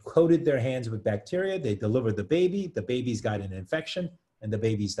 So they coated their hands with bacteria, they delivered the baby's got an infection, and the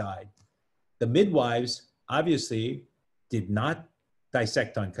babies died. The midwives obviously did not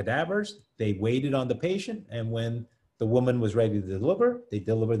dissect on cadavers. They waited on the patient, and when the woman was ready to deliver, they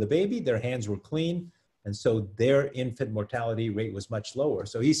delivered the baby, their hands were clean, and so their infant mortality rate was much lower.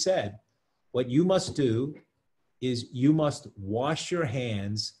 So he said, what you must do is you must wash your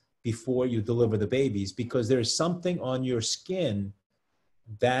hands before you deliver the babies, because there's something on your skin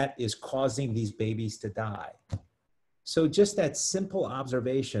that is causing these babies to die. So just that simple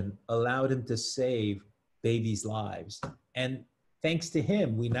observation allowed him to save babies' lives. And thanks to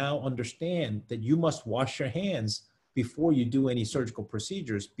him, we now understand that you must wash your hands before you do any surgical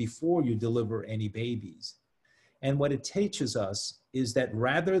procedures, before you deliver any babies. And what it teaches us is that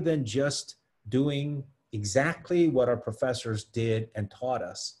rather than just doing exactly what our professors did and taught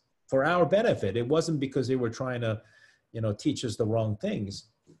us for our benefit, it wasn't because they were trying to, teach us the wrong things.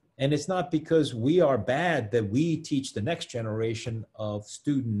 And it's not because we are bad that we teach the next generation of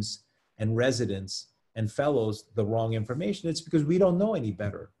students and residents and fellows the wrong information. It's because we don't know any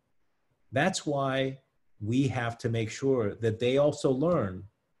better. That's why we have to make sure that they also learn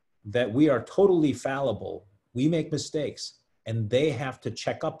that we are totally fallible. We make mistakes, and they have to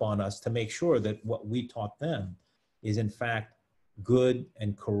check up on us to make sure that what we taught them is in fact good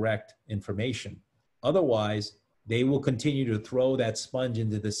and correct information. Otherwise, they will continue to throw that sponge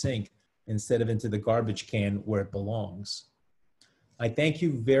into the sink instead of into the garbage can where it belongs. I thank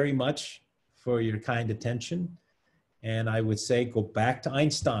you very much for your kind attention. And I would say, go back to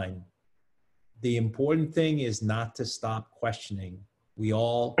Einstein. The important thing is not to stop questioning. We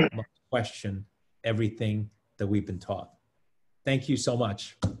all must question everything that we've been taught. Thank you so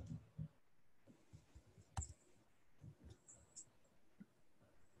much.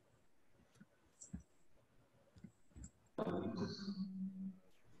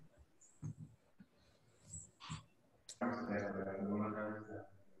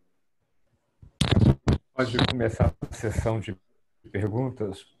 Pode começar a sessão de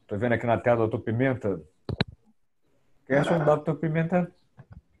perguntas. Estou vendo aqui na tela o Dr. Pimenta. Quer ajudar o Dr. Pimenta?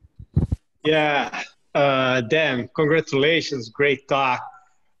 Yeah, Dan, congratulations, great talk.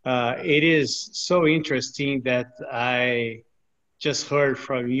 It is so interesting that I just heard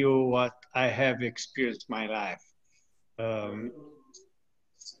from you what I have experienced in my life.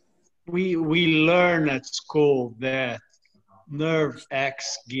 We learn at school that nerve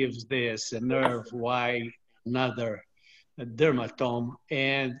X gives this, and nerve Y another, a dermatome.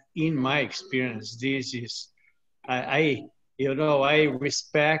 And in my experience, this is, I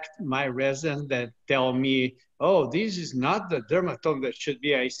respect my residents that tell me, oh, this is not the dermatome that should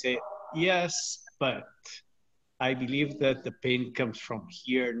be. I say, yes, but I believe that the pain comes from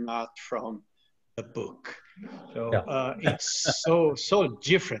here, not from the book. So it's so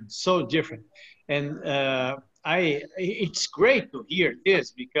different, so different. And it's great to hear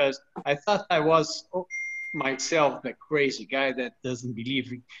this because I thought I was myself the crazy guy that doesn't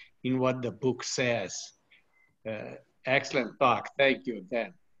believe in what the book says. Excellent talk. Thank you,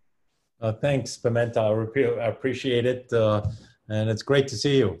 Dan. Thanks, Pimenta. I appreciate it. And it's great to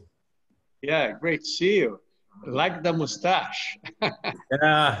see you. Yeah, great to see you. Like the mustache.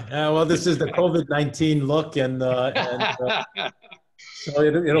 Yeah, well, this is the COVID-19 look, and so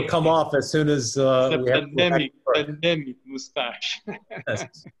it'll come off as soon as we have pandemic mustache. Yes,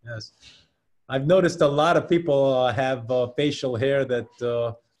 yes. I've noticed a lot of people have facial hair that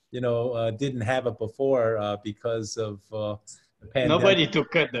didn't have it before because of the pandemic. Nobody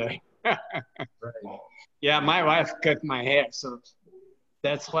took it there. Right. Yeah, my wife cut my hair, so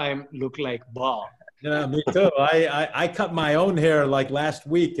that's why I look like bald. Yeah, me too. I cut my own hair like last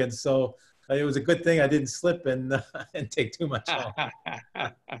week, and so it was a good thing I didn't slip and take too much off.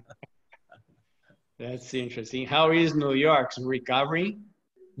 That's interesting. How is New York? Recovering?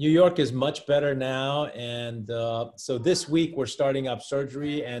 New York is much better now, and so this week we're starting up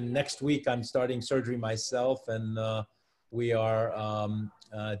surgery, and next week I'm starting surgery myself, and we are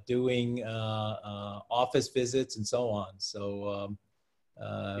doing office visits and so on. So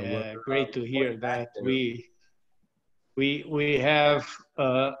yeah, great to hear that. We have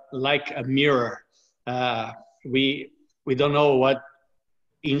like a mirror. We don't know what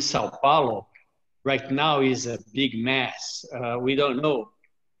in Sao Paulo right now is a big mess. We don't know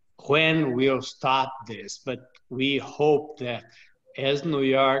when we'll stop this, but we hope that as New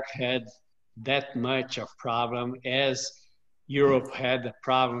York had that much of problem, as Europe had a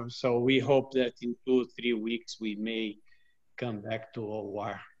problem, so we hope that in 2 or 3 weeks we may come back to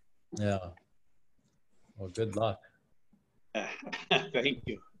OR. Yeah. Well, good luck. Thank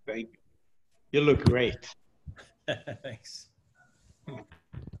you. Thank you. You look great. Thanks.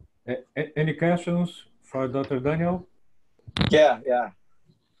 Any questions for Dr. Daniel? Yeah.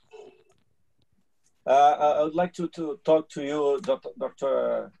 I would like to talk to you,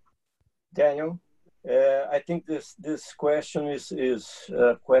 Dr. Daniel. I think this question is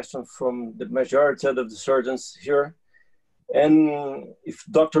a question from the majority of the surgeons here. And if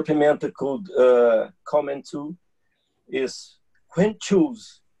Dr. Pimenta could comment too, is when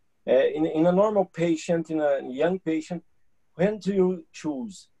choose, in a normal patient, in a young patient, when do you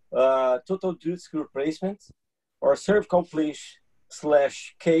choose total disc replacement or cervical plate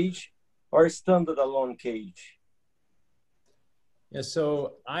 / cage or standard alone cage? Yeah,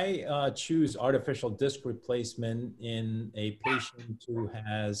 so I choose artificial disc replacement in a patient who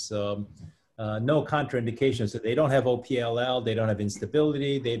has no contraindications. So they don't have OPLL, they don't have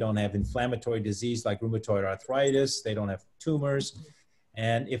instability, they don't have inflammatory disease like rheumatoid arthritis, they don't have tumors.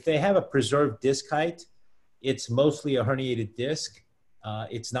 And if they have a preserved disc height, it's mostly a herniated disc.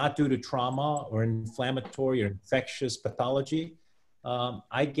 It's not due to trauma or inflammatory or infectious pathology.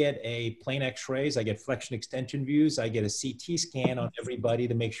 I get a plain x-rays, I get flexion extension views, I get a CT scan on everybody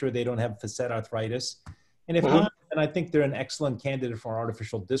to make sure they don't have facet arthritis. And if not, then I think they're an excellent candidate for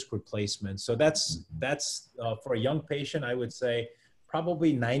artificial disc replacement. So that's for a young patient, I would say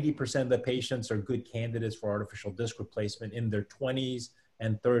probably 90% of the patients are good candidates for artificial disc replacement in their 20s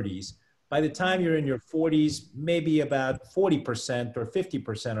and 30s. By the time you're in your 40s, maybe about 40% or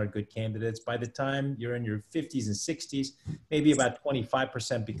 50% are good candidates. By the time you're in your 50s and 60s, maybe about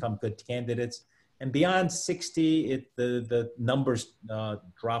 25% become good candidates. And beyond 60, the numbers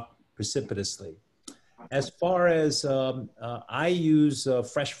drop precipitously. As far as I use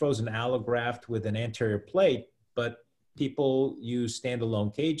fresh frozen allograft with an anterior plate, but people use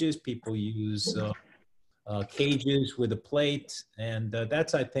standalone cages, people use cages with a plate, and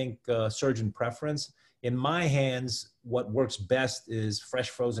that's, I think, surgeon preference. In my hands, what works best is fresh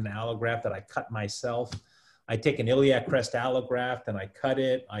frozen allograft that I cut myself. I take an iliac crest allograft and I cut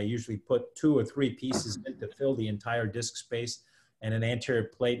it. I usually put 2 or 3 pieces in to fill the entire disc space and an anterior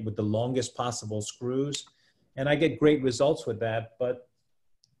plate with the longest possible screws. And I get great results with that, but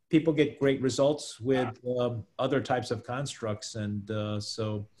people get great results with other types of constructs. And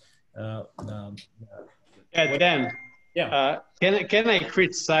Yeah, Dan, Yeah. Can I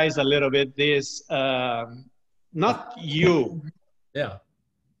criticize a little bit this? Not you Yeah.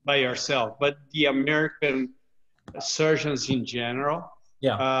 by yourself, but the American surgeons in general.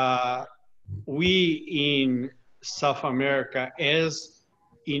 Yeah. We in South America, as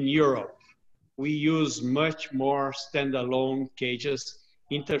in Europe, we use much more standalone cages,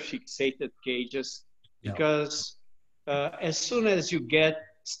 interfixated cages, Yeah. because as soon as you get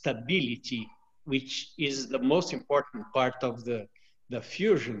stability, which is the most important part of the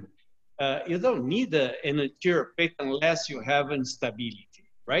fusion, you don't need an anterior plate unless you have instability,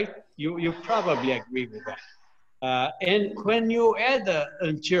 right? You probably agree with that. And when you add an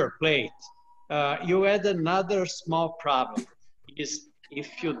anterior plate, you add another small problem. Is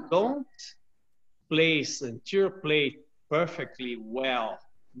if you don't place anterior plate perfectly well,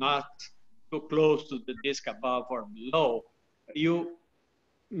 not too close to the disc above or below, you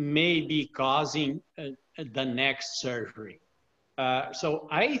may be causing the next surgery. So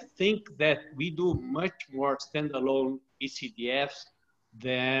I think that we do much more standalone ECDFs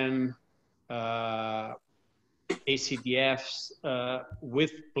than ACDFs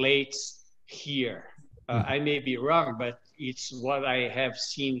with plates here. I may be wrong, but it's what I have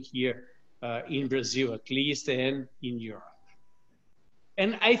seen here in Brazil, at least, and in Europe.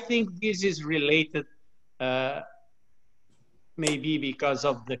 And I think this is related maybe because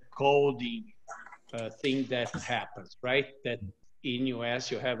of the coding thing that happens, right? That in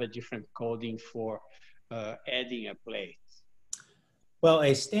US you have a different coding for adding a plate. Well,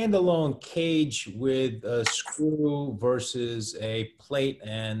 a standalone cage with a screw versus a plate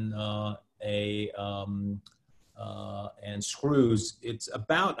and and screws, it's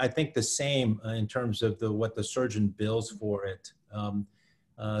about, I think, the same in terms of what the surgeon bills for it.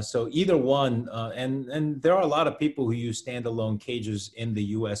 So either one, and there are a lot of people who use standalone cages in the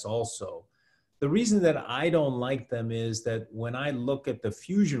US also. The reason that I don't like them is that when I look at the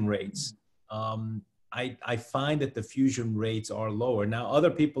fusion rates, I find that the fusion rates are lower. Now, other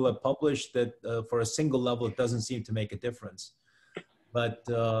people have published that for a single level, it doesn't seem to make a difference. But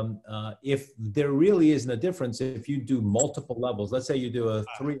if there really isn't a difference, if you do multiple levels, let's say you do a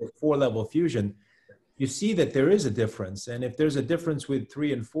 3 or 4 level fusion, you see that there is a difference. And if there's a difference with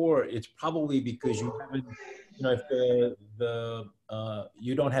 3 and 4, it's probably because you haven't, if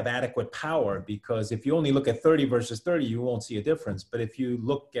you don't have adequate power, because if you only look at 30 versus 30, you won't see a difference. But if you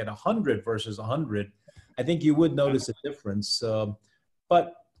look at 100 versus 100, I think you would notice a difference.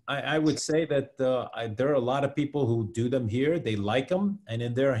 But I would say that there are a lot of people who do them here. They like them, and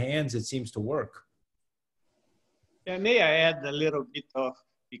in their hands, it seems to work. Yeah, may I add a little bit of,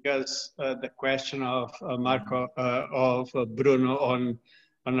 because the question of Marco, of Bruno on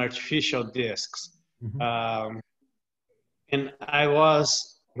artificial discs. Mm-hmm. And I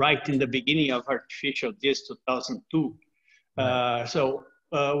was right in the beginning of artificial disc 2002. Right. So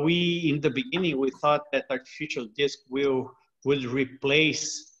we, in the beginning, we thought that artificial disc would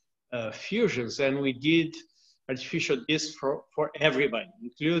replace fusions, and we did artificial disc for everybody,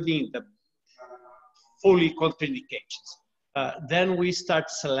 including the fully contraindications. Then we start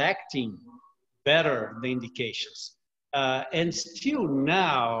selecting better the indications. And still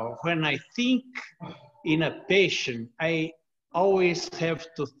now, when I think in a patient, I always have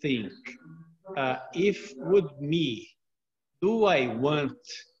to think, if would me, do I want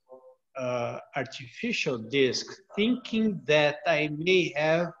artificial disc, thinking that I may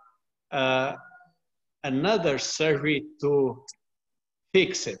have another surgery to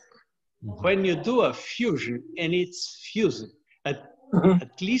fix it. Mm-hmm. When you do a fusion and it's fused, at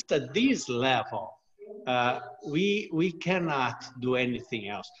least at this level, we cannot do anything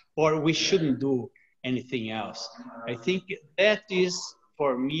else, or we shouldn't do anything else. I think that is,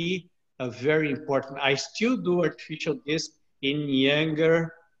 for me, a very important. I still do artificial disc in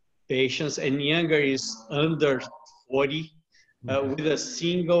younger patients, and younger is under 40, with a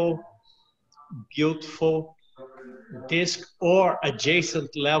single beautiful disc or adjacent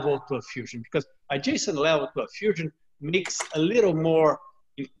level to a fusion, because adjacent level to a fusion makes a little more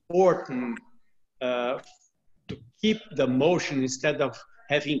important to keep the motion instead of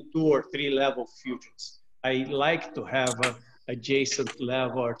having 2 or 3 level fusions. I like to have a adjacent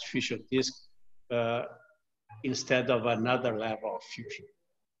level artificial disc instead of another level of fusion.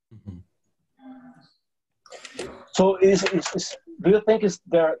 Mm-hmm. So do you think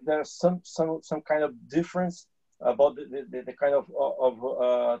there's some kind of difference about the kind of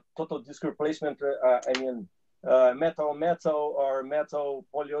total disc replacement? I mean, metal or metal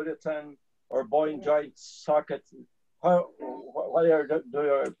polyurethane or ball joint socket? What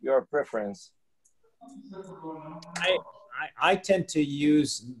are your preference? I tend to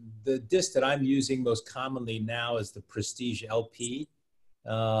use the disc that I'm using most commonly now is the Prestige LP.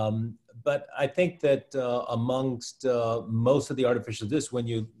 But I think that amongst most of the artificial discs,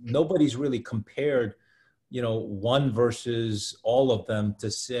 nobody's really compared, one versus all of them to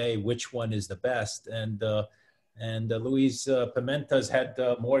say which one is the best. And Luis Pimenta's had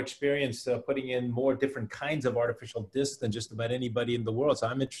more experience putting in more different kinds of artificial discs than just about anybody in the world. So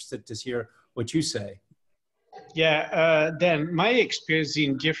I'm interested to hear what you say. Yeah, Dan, my experience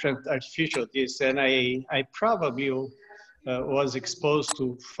in different artificial discs, and I probably was exposed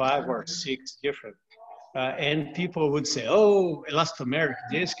to 5 or 6 different. And people would say, oh, elastomeric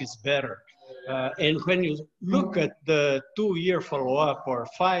disc is better. And when you look at the 2-year follow-up or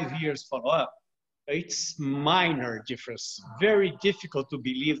 5 years follow-up, it's minor difference. Very difficult to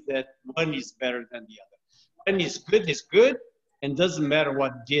believe that one is better than the other. One is good, and doesn't matter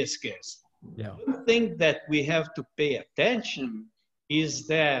what disc is. Yeah. One thing that we have to pay attention is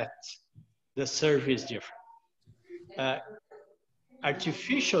that the surgery is different.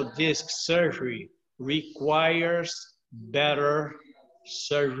 Artificial disc surgery requires better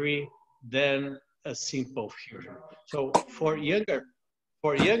surgery than a simple fusion. So for younger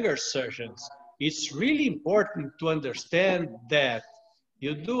surgeons, it's really important to understand that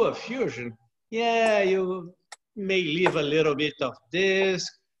you do a fusion, yeah, you may leave a little bit of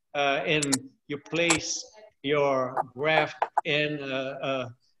disc, and you place your graft and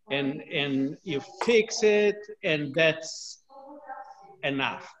you fix it, and that's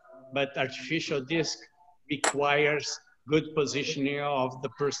enough. But artificial disc requires good positioning of the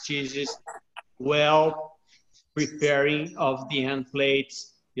prosthesis, well preparing of the end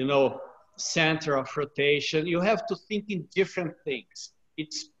plates, center of rotation. You have to think in different things.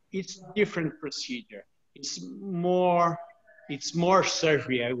 It's different procedure. It's more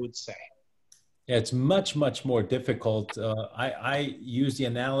surgery, I would say. Yeah, it's much, much more difficult. I use the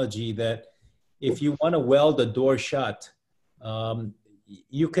analogy that if you want to weld a door shut,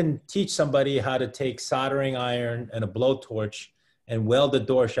 you can teach somebody how to take soldering iron and a blowtorch and weld the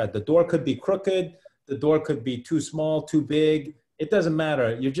door shut. The door could be crooked. The door could be too small, too big. It doesn't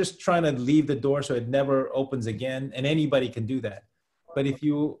matter. You're just trying to leave the door so it never opens again, and anybody can do that. But if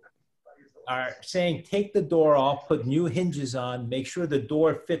you are saying, take the door off, put new hinges on, make sure the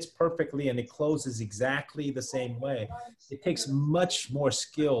door fits perfectly and it closes exactly the same way, it takes much more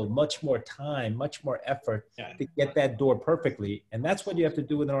skill, much more time, much more effort to get that door perfectly. And that's what you have to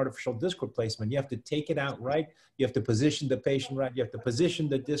do with an artificial disc replacement. You have to take it out right. You have to position the patient right. You have to position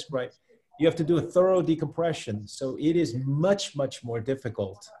the disc right. You have to do a thorough decompression. So it is much, much more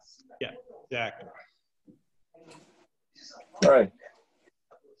difficult. Yeah, exactly. All right.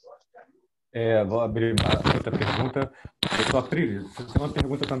 Vou abrir uma outra pergunta. Doutor Aprile, você tem uma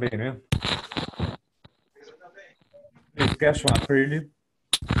pergunta também, né? Please, question Aprile.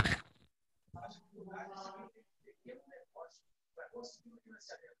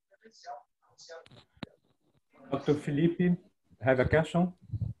 Dr. Felipe, have a question?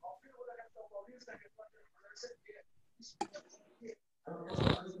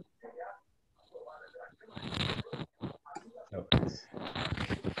 No.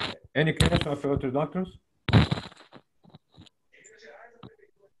 Any question of other doctors?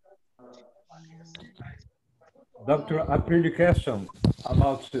 Dr. Aprile question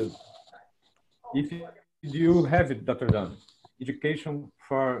about if you have it, Dr. Dan, education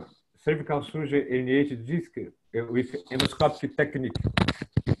for cervical surgery herniated disc with endoscopic technique.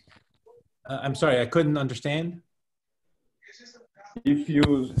 I'm sorry, I couldn't understand. If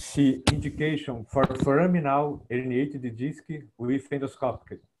you see indication for foraminal herniated disc with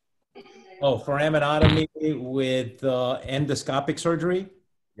endoscopic. Oh, foraminotomy with endoscopic surgery?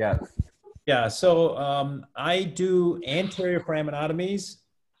 Yes. Yeah, so I do anterior foraminotomies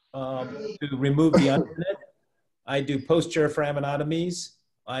to remove the underlid. I do posterior foraminotomies.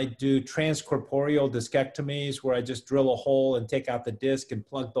 I do transcorporeal discectomies where I just drill a hole and take out the disc and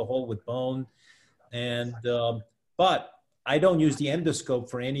plug the hole with bone. And but I don't use the endoscope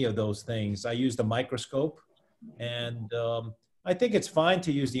for any of those things. I use the microscope, and I think it's fine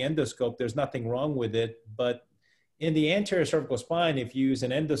to use the endoscope. There's nothing wrong with it. But in the anterior cervical spine, if you use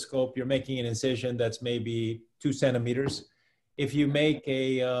an endoscope, you're making an incision that's maybe 2 centimeters. If you make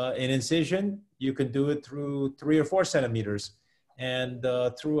an incision, you can do it through 3 or 4 centimeters. And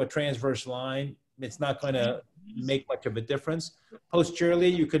through a transverse line, it's not going to make much of a difference. Posteriorly,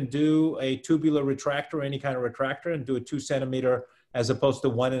 you can do a tubular retractor, any kind of retractor, and do a 2 centimeter as opposed to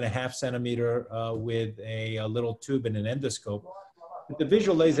 1.5 centimeter with a little tube and an endoscope. But the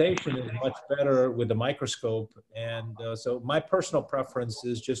visualization is much better with the microscope. And so my personal preference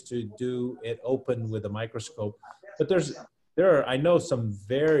is just to do it open with a microscope. But there's I know some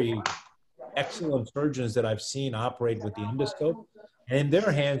very excellent surgeons that I've seen operate with the endoscope, and in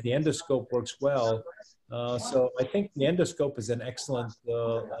their hands, the endoscope works well. So I think the endoscope is an excellent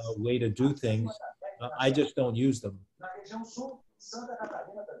way to do things. I just don't use them.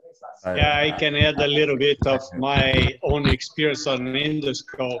 Yeah, I can add a little bit of my own experience on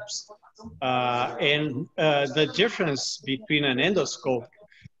endoscopes. The difference between an endoscope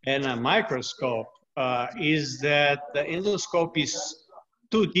and a microscope is that the endoscope is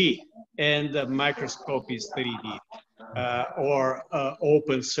 2D and the microscope is 3D, or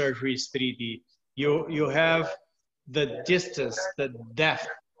open surgery is 3D. You have the distance, the depth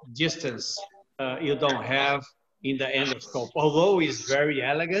distance you don't have in the endoscope. Although it's very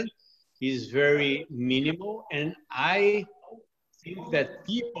elegant, it's very minimal, and I think that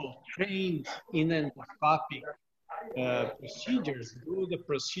people trained in endoscopic procedures do the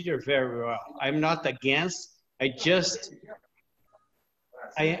procedure very well. I'm not against.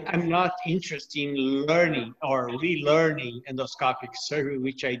 I'm not interested in learning or relearning endoscopic surgery,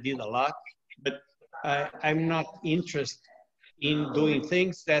 which I did a lot, but I'm not interested in doing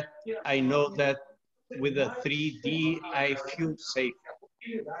things that I know that with a 3D, I feel safe.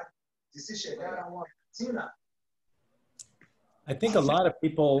 I think a lot of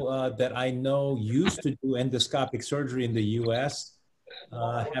people that I know used to do endoscopic surgery in the US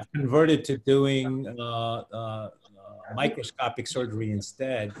have converted to doing microscopic surgery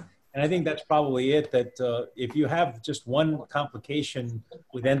instead. And I think that's probably it, that if you have just one complication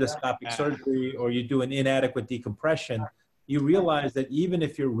with endoscopic surgery or you do an inadequate decompression, you realize that even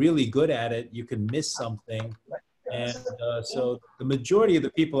if you're really good at it, you can miss something. And so the majority of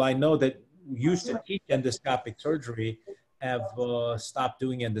the people I know that used to teach endoscopic surgery have stopped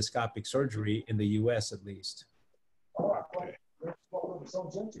doing endoscopic surgery in the US at least.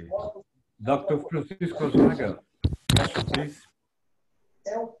 Dr. Francisco Zaga, question, please.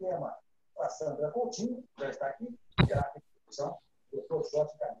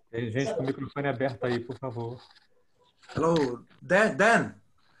 Tem gente com o microfone aberto aí, por favor. Hello, Dan.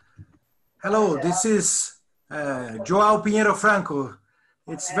 Hello, this is Joao Pinheiro Franco.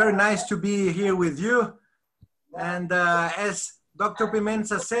 It's very nice to be here with you. And as Dr.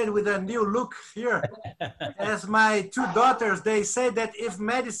 Pimenta said, with a new look here, as my two daughters, they say that if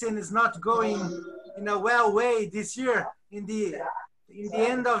medicine is not going in a well way this year, in the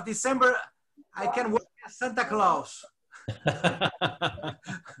end of December, I can work as Santa Claus.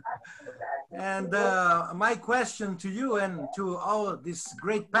 And my question to you and to all this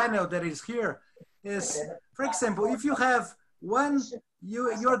great panel that is here is, for example, if you have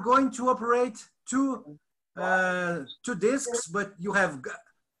you're going to operate two discs, but you have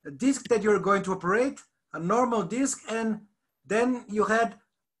a disc that you're going to operate, a normal disc, and then you had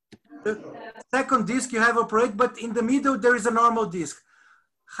the second disc you have operate, but in the middle there is a normal disc.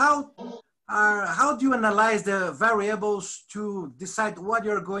 How do you analyze the variables to decide what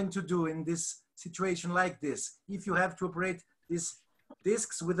you're going to do in this situation like this, if you have to operate these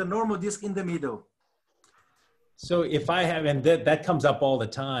discs with a normal disc in the middle? So if I have, and that comes up all the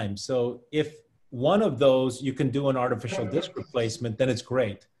time. So if one of those you can do an artificial disc replacement, then it's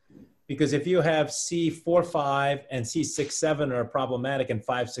great. Because if you have C4-5 and C6-7 are problematic and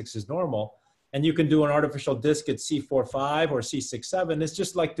 5-6 is normal, and you can do an artificial disc at C4-5 or C6-7, it's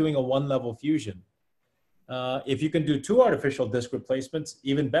just like doing a one-level fusion. If you can do two artificial disc replacements,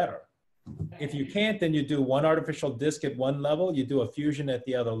 even better. If you can't, then you do one artificial disc at one level, you do a fusion at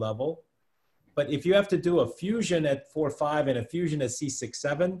the other level. But if you have to do a fusion at 4-5 and a fusion at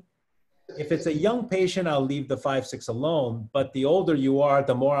C6-7, if it's a young patient, I'll leave the 5-6 alone. But the older you are,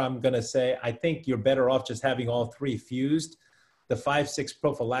 the more I'm going to say, I think you're better off just having all three fused, the 5-6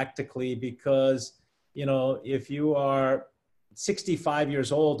 prophylactically, because, you know, if you are 65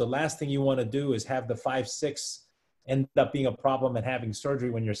 years old, the last thing you want to do is have the 5-6 end up being a problem and having surgery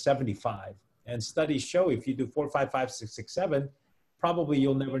when you're 75. And studies show if you do 4-5, 5-6, 6-7, probably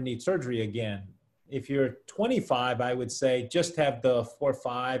you'll never need surgery again. If you're 25, I would say just have the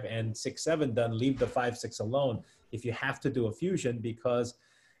 4-5 and 6-7 done, leave the 5-6 alone if you have to do a fusion, because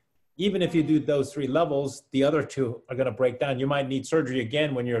even if you do those three levels, the other two are going to break down. You might need surgery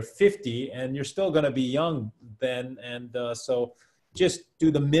again when you're 50 and you're still going to be young then. And so just do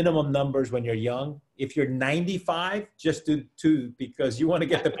the minimum numbers when you're young. If you're 95, just do two, because you want to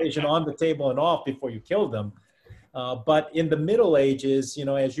get the patient on the table and off before you kill them. But in the middle ages, you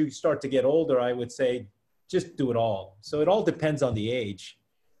know, as you start to get older, I would say just do it all. So it all depends on the age.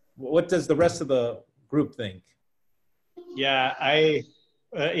 What does the rest of the group think? Yeah,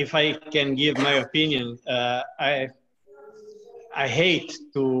 if I can give my opinion, I hate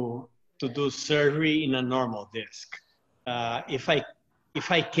to do surgery in a normal disc. If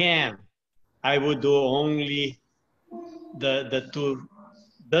I can, I would do only the two.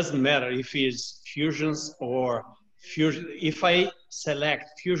 Doesn't matter if it's fusions or fusion. If I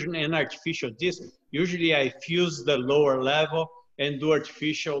select fusion and artificial disc, usually I fuse the lower level and do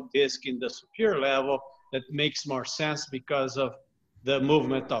artificial disc in the superior level. That makes more sense because of the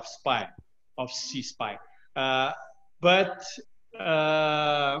movement of spine, of C-spine. But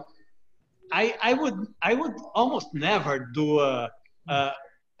I would almost never do a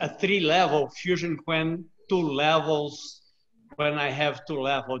 3-level fusion when when I have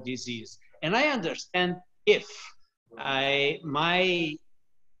 2-level disease. And I understand if my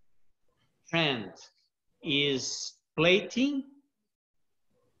trend is plating,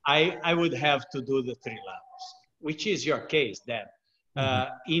 I would have to do the 3 levels, which is your case, Deb.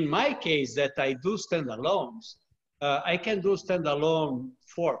 In my case, that I do standalones, I can do standalone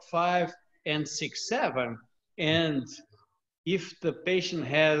 4, 5, and 6, 7. And if the patient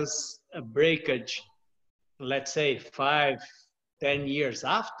has a breakage, let's say 5, 10 years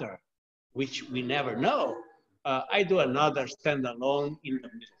after, which we never know, I do another standalone in the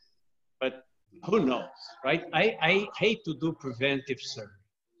middle. But who knows, right? I hate to do preventive surgery.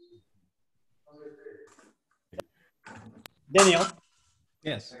 Daniel,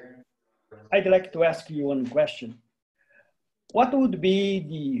 Yes. I'd like to ask you one question. What would be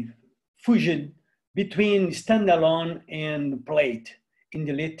the fusion between standalone and plate in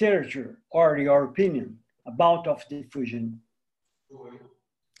the literature, or your opinion about of the fusion?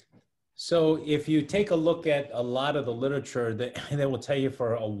 So if you take a look at a lot of the literature, they will tell you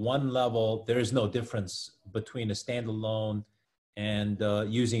for a 1 level, there is no difference between a standalone and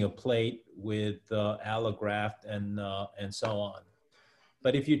using a plate with allograft and so on.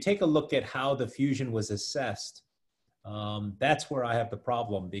 But if you take a look at how the fusion was assessed, that's where I have the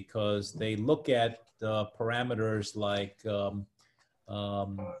problem, because they look at parameters like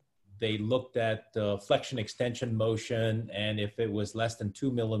they looked at flexion extension motion, and if it was less than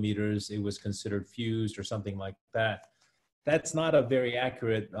 2 millimeters, it was considered fused or something like that. That's not a very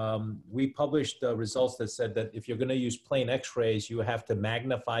accurate. We published results that said that if you're going to use plain X-rays, you have to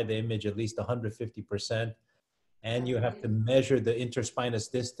magnify the image at least 150%, and you have to measure the interspinous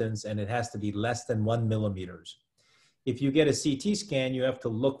distance, and it has to be less than 1 millimeters. If you get a CT scan, you have to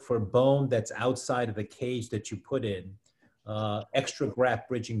look for bone that's outside of the cage that you put in. Extra graft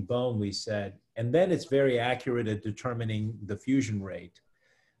bridging bone, we said, and then it's very accurate at determining the fusion rate.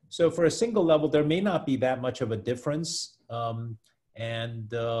 So for a single level, there may not be that much of a difference. So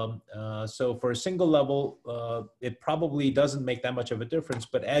for a single level, it probably doesn't make that much of a difference,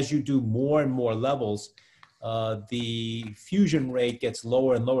 but as you do more and more levels, the fusion rate gets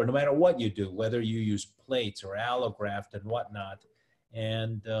lower and lower, no matter what you do, whether you use plates or allograft and whatnot.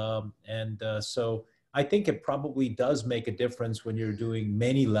 So I think it probably does make a difference when you're doing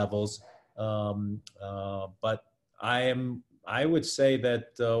many levels. But I would say that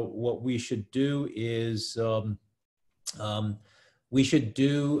what we should do is we should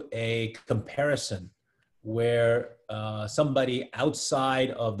do a comparison where somebody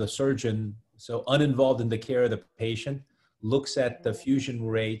outside of the surgeon, so uninvolved in the care of the patient, looks at the fusion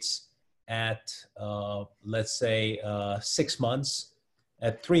rates at, let's say, 6 months,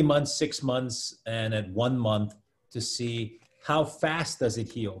 at 3 months, 6 months, and at 1 month, to see how fast does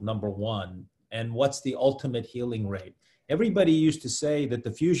it heal, number one, and what's the ultimate healing rate. Everybody used to say that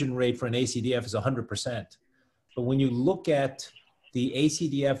the fusion rate for an ACDF is 100%. But when you look at the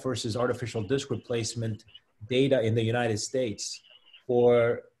ACDF versus artificial disc replacement data in the United States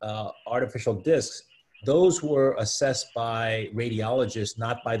for artificial discs, those were assessed by radiologists,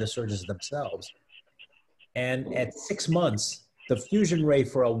 not by the surgeons themselves. And at 6 months, the fusion rate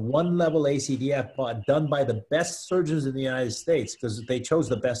for a 1-level ACDF done by the best surgeons in the United States, because they chose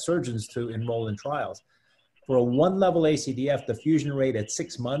the best surgeons to enroll in trials. For a 1-level ACDF, the fusion rate at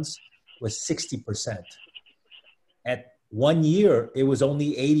 6 months was 60%. At 1 year, it was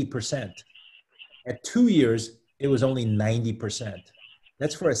only 80%. At 2 years, it was only 90%.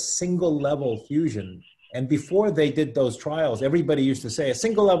 That's for a single level fusion. And before they did those trials, everybody used to say a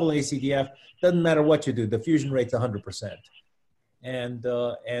single level ACDF, doesn't matter what you do, the fusion rate's 100%.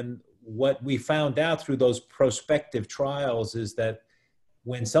 And what we found out through those prospective trials is that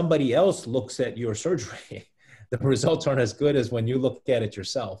when somebody else looks at your surgery, the results aren't as good as when you look at it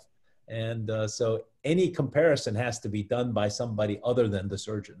yourself. And so any comparison has to be done by somebody other than the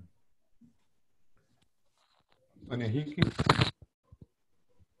surgeon.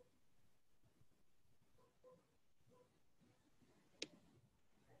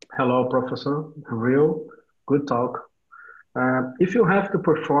 Hello, Professor Riew. Good talk. If you have to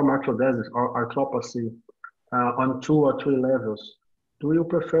perform arthrodesis or arthroplasty on 2 or 3 levels, do you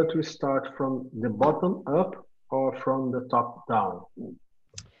prefer to start from the bottom up or from the top down?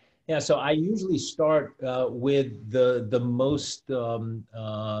 Yeah, so I usually start with the most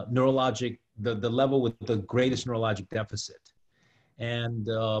neurologic, the level with the greatest neurologic deficit. And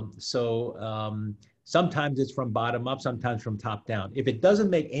sometimes it's from bottom up, sometimes from top down. If it doesn't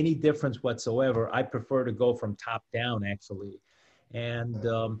make any difference whatsoever, I prefer to go from top down, actually. And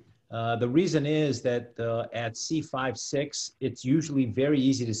the reason is that at C5, 6, it's usually very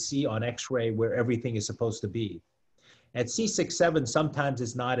easy to see on X-ray where everything is supposed to be. At C6, 7, sometimes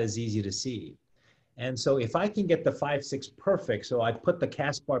it's not as easy to see. And so if I can get the 5, 6 perfect, so I put the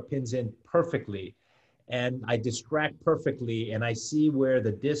cast bar pins in perfectly, and I distract perfectly, and I see where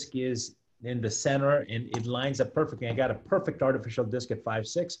the disc is in the center, and it lines up perfectly. I got a perfect artificial disc at 5,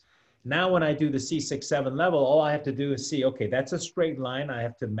 6. Now when I do the C6, 7 level, all I have to do is see, okay, that's a straight line. I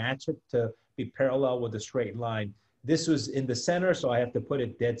have to match it to be parallel with a straight line. This was in the center, so I have to put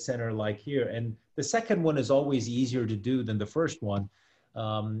it dead center like here. And the second one is always easier to do than the first one.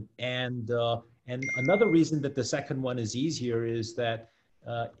 And another reason that the second one is easier is that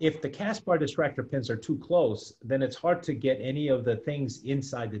if the cast bar distractor pins are too close, then it's hard to get any of the things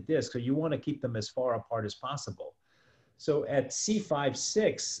inside the disc. So you want to keep them as far apart as possible. So at C5,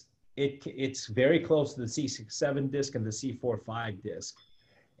 6, it's very close to the C6, 7 disc and the C4, 5 disc.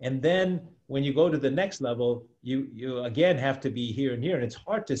 And then when you go to the next level, you again have to be here and here. And it's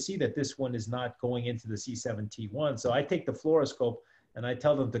hard to see that this one is not going into the C7T1. So I take the fluoroscope and I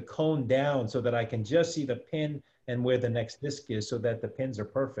tell them to cone down so that I can just see the pin and where the next disc is so that the pins are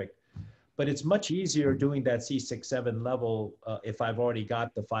perfect. But it's much easier doing that C6, 7 level if I've already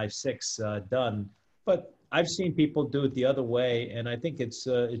got the 5, 6 done. But I've seen people do it the other way. And I think it's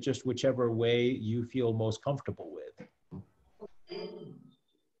just whichever way you feel most comfortable with.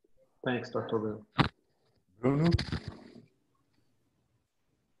 Thanks, Dr. Riew. Bruno?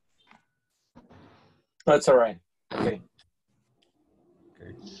 That's all right. Okay.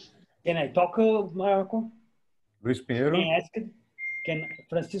 Can I talk, Marco? Luis Pinheiro?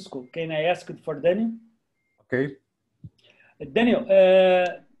 Francisco, can I ask for Daniel? Okay. Daniel,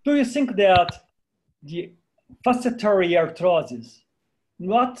 do you think that the facetary arthrosis,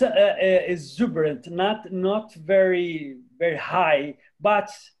 not exuberant, not very high, but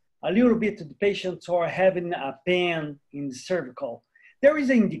a little bit the patients are having a pain in the cervical, there is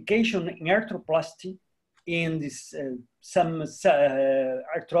an indication in arthroplasty in this some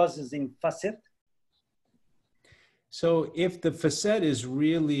arthrosis in facet? So if the facet is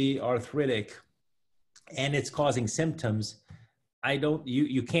really arthritic and it's causing symptoms,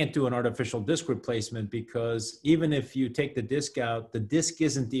 you can't do an artificial disc replacement, because even if you take the disc out, the disc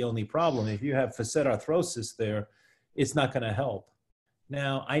isn't the only problem. If you have facet arthrosis there, it's not going to help.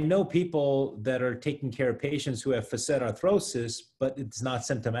 Now, I know people that are taking care of patients who have facet arthrosis, but it's not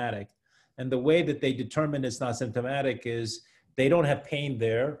symptomatic. And the way that they determine it's not symptomatic is they don't have pain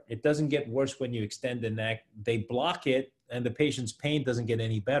there. It doesn't get worse when you extend the neck. They block it, and the patient's pain doesn't get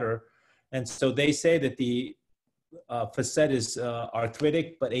any better. And so they say that the facet is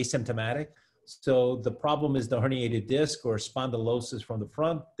arthritic but asymptomatic. So the problem is the herniated disc or spondylosis from the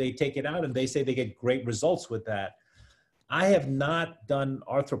front. They take it out and they say they get great results with that. I have not done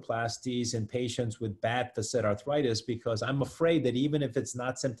arthroplasties in patients with bad facet arthritis because I'm afraid that even if it's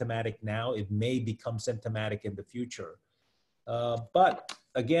not symptomatic now, it may become symptomatic in the future. But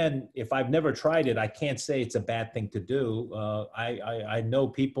again, if I've never tried it, I can't say it's a bad thing to do. I know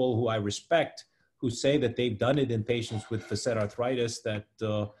people who I respect who say that they've done it in patients with facet arthritis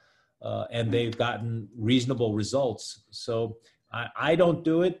and they've gotten reasonable results. So I don't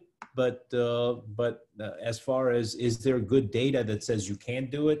do it, but as far as is there good data that says you can't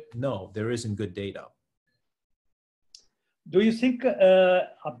do it? No, there isn't good data. Do you think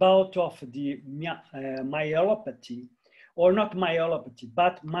about of the myelopathy, or not myelopathy,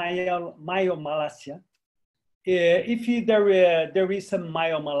 but myomalacia? If there is some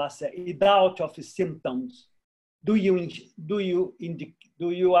myomalacia without of symptoms, do you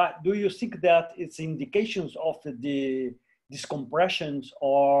think that it's indications of the discompressions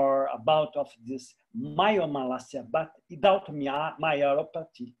or about of this myomalacia, but without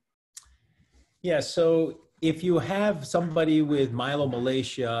myelopathy? Yeah, so if you have somebody with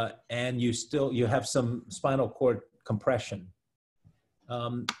myelomalacia and you have some spinal cord compression,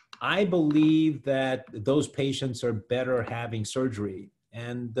 I believe that those patients are better having surgery.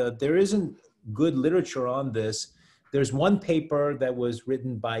 And there isn't good literature on this. There's one paper that was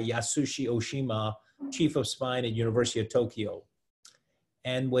written by Yasushi Oshima, chief of spine at University of Tokyo.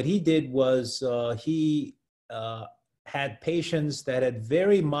 And what he did was he had patients that had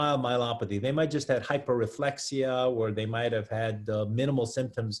very mild myelopathy. They might just had hyperreflexia, or they might have had minimal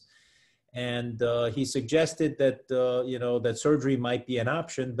symptoms. And he suggested that, that surgery might be an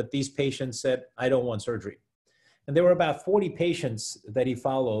option, but these patients said, I don't want surgery. And there were about 40 patients that he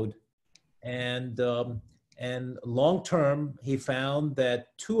followed. And long-term, he found that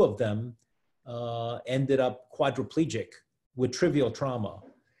 2 of them ended up quadriplegic with trivial trauma.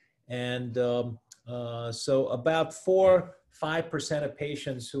 And so about 4-5% of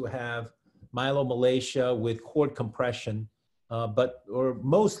patients who have myelomalacia with cord compression, or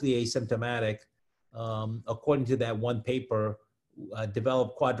mostly asymptomatic, according to that one paper,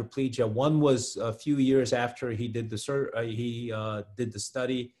 developed quadriplegia. One was a few years after he did the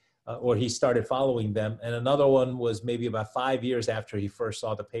study, or he started following them, and another one was maybe about 5 years after he first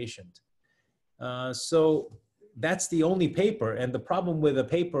saw the patient. So that's the only paper, and the problem with a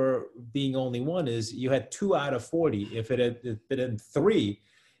paper being only one is you had 2 out of 40. If it had been 3,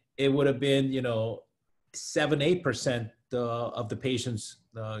 it would have been 7-8% of the patients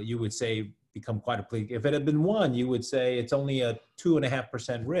you would say become quadriplegic. If it had been 1, you would say it's only a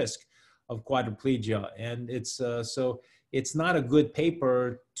 2.5% risk of quadriplegia, and it's so it's not a good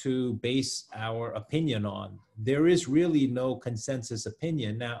paper to base our opinion on. There is really no consensus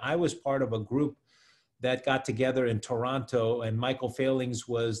opinion. Now, I was part of a group that got together in Toronto, and Michael Failings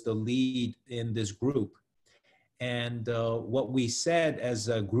was the lead in this group. And what we said as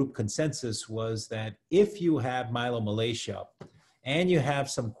a group consensus was that if you have myelomalacia and you have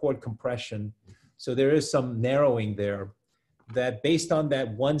some cord compression, so there is some narrowing there, that based on that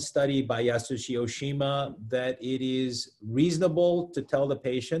one study by Yasushi Oshima, that it is reasonable to tell the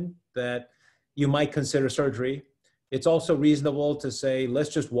patient that you might consider surgery. It's also reasonable to say,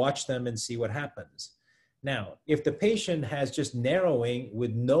 let's just watch them and see what happens. Now, if the patient has just narrowing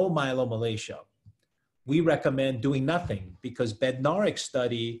with no myelomalacia, we recommend doing nothing, because Bednarik's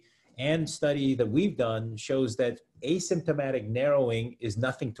study and study that we've done shows that asymptomatic narrowing is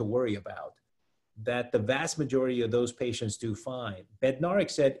nothing to worry about, that the vast majority of those patients do fine. Bednarik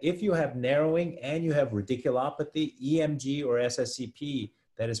said if you have narrowing and you have radiculopathy, EMG or SSCP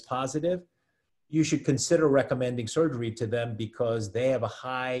that is positive, you should consider recommending surgery to them because they have a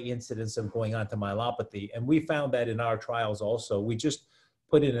high incidence of going on to myelopathy. And we found that in our trials also. We just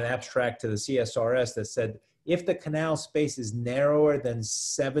put in an abstract to the CSRS that said, if the canal space is narrower than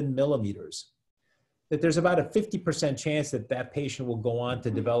 7 millimeters, that there's about a 50% chance that that patient will go on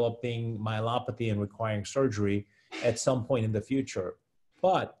to developing myelopathy and requiring surgery at some point in the future.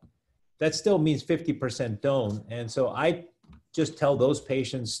 But that still means 50% don't. And so I just tell those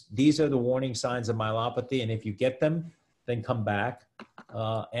patients, these are the warning signs of myelopathy, and if you get them, then come back.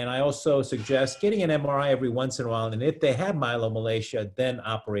 And I also suggest getting an MRI every once in a while, and if they have myelomalacia, then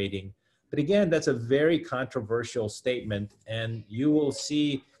operating. But again, that's a very controversial statement, and you will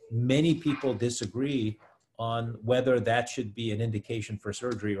see many people disagree on whether that should be an indication for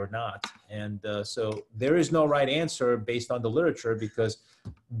surgery or not. And so there is no right answer based on the literature, because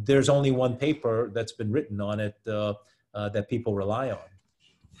there's only one paper that's been written on it that people rely on.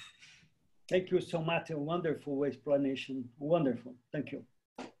 Thank you so much. A wonderful explanation. Wonderful. Thank you.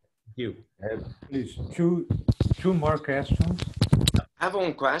 Thank you. Please, two more questions. I have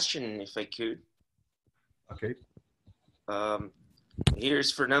one question, if I could. Okay.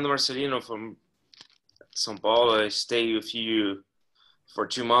 Here's Fernando Marcelino from São Paulo. I stayed with you for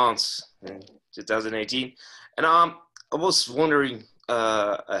 2 months in 2018. And I was wondering,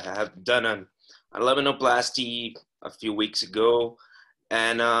 I have done a laminoplasty a few weeks ago,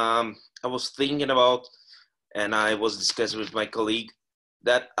 and I was thinking about, and I was discussing with my colleague,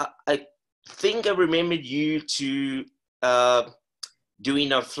 that I think I remembered you to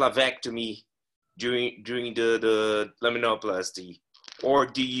doing a flavectomy during the laminoplasty, or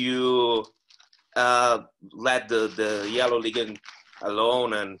do you let the yellow ligand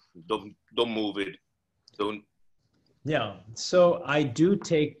alone and don't move it? Yeah, so I do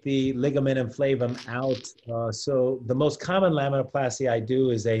take the ligamentum flavum out. So the most common laminoplasty I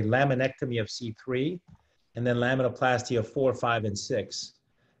do is a laminectomy of C3, and then laminoplasty of 4, 5, and 6.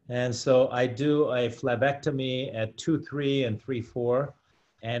 And so I do a flavectomy at 2, 3, and 3, 4,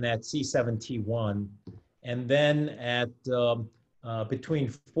 and at C7T1. And then at between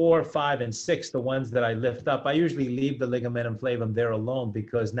 4, 5, and 6, the ones that I lift up, I usually leave the ligamentum flavum there alone,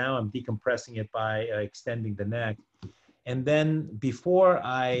 because now I'm decompressing it by extending the neck. And then before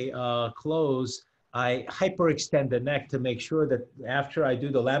I close, I hyperextend the neck to make sure that after I do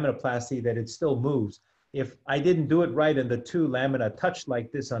the laminoplasty that it still moves. If I didn't do it right and the 2 lamina touch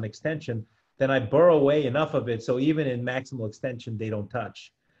like this on extension, then I burrow away enough of it so even in maximal extension, they don't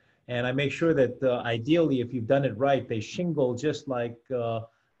touch. And I make sure that ideally, if you've done it right, they shingle just like,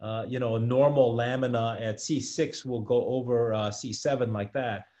 you know, a normal lamina at C6 will go over C7 like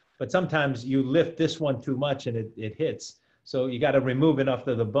that. But sometimes you lift this one too much and it hits. So you got to remove enough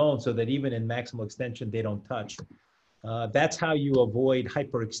of the bone so that even in maximal extension, they don't touch. That's how you avoid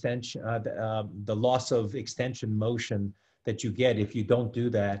hyperextension, the loss of extension motion that you get if you don't do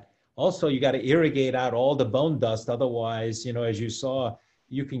that. Also, you got to irrigate out all the bone dust. Otherwise, you know, as you saw,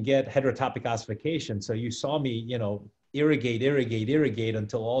 you can get heterotopic ossification. So you saw me, you know, irrigate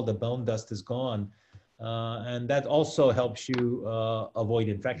until all the bone dust is gone. And that also helps you avoid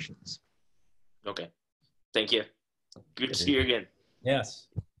infections. Okay, thank you. Good to see you again. Yes.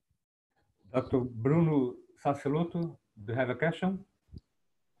 Dr. Bruno Saceloto, do you have a question?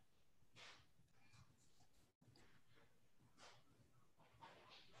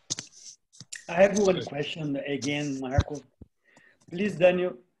 I have one question again, Marco. Please,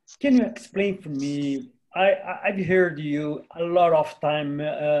 Daniel, can you explain for me? I've heard you a lot of time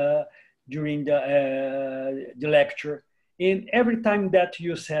during the lecture, and every time that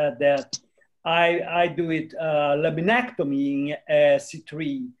you said that I do it laminectomy in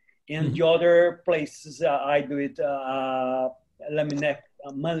C3, and the other places I do it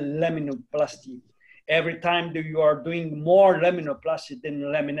laminoplasty. Every time that you are doing more laminoplasty than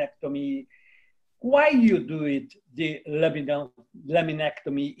laminectomy, why you do it, the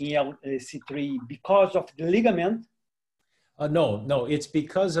laminectomy in C3? Because of the ligament? No, it's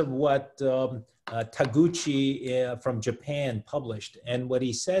because of what Taguchi from Japan published. And what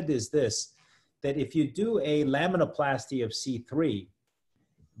he said is this, that if you do a laminoplasty of C3,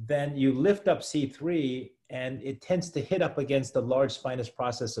 then you lift up C3 and it tends to hit up against the large spinous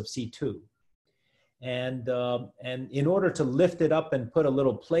process of C2. And in order to lift it up and put a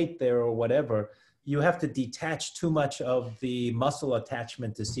little plate there or whatever, you have to detach too much of the muscle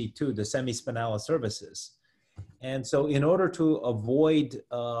attachment to C2, the semispinalis cervicis. And so in order to avoid,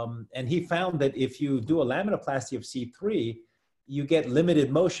 and he found that if you do a laminoplasty of C3, you get limited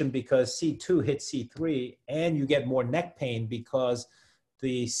motion because C2 hits C3, and you get more neck pain because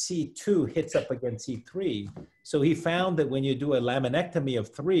the C2 hits up against C3. So he found that when you do a laminectomy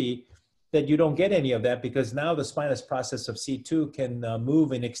of 3, that you don't get any of that because now the spinous process of C2 can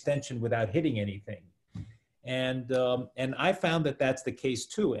move in extension without hitting anything. And I found that that's the case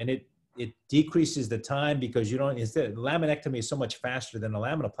too. And it decreases the time because you don't, instead, laminectomy is so much faster than a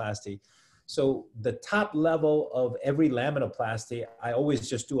laminoplasty. So the top level of every laminoplasty, I always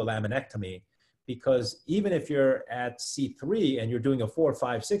just do a laminectomy because even if you're at C3 and you're doing a 4,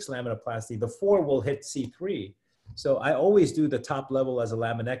 5, 6 laminoplasty, the 4 will hit C3. So I always do the top level as a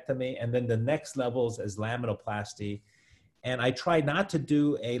laminectomy and then the next levels as laminoplasty. And I try not to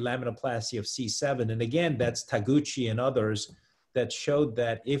do a laminoplasty of C7. And again, that's Taguchi and others that showed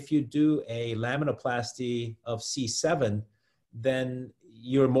that if you do a laminoplasty of C7, then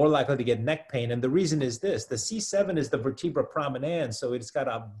you're more likely to get neck pain. And the reason is this, the C7 is the vertebra prominens, so it's got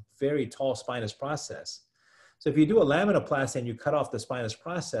a very tall spinous process. So if you do a laminoplasty and you cut off the spinous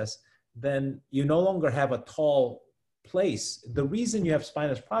process, then you no longer have a tall place. The reason you have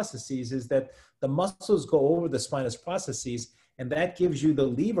spinous processes is that the muscles go over the spinous processes, and that gives you the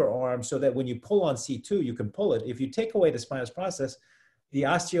lever arm so that when you pull on C2, you can pull it. If you take away the spinous process, the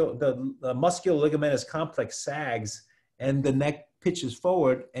musculoligamentous complex sags and the neck pitches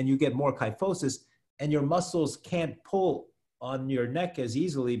forward and you get more kyphosis, and your muscles can't pull on your neck as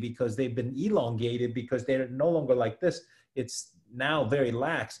easily because they've been elongated because they're no longer like this. It's now very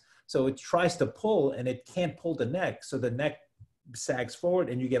lax. So it tries to pull and it can't pull the neck. So the neck sags forward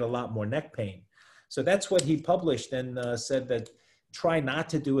and you get a lot more neck pain. So that's what he published and said that try not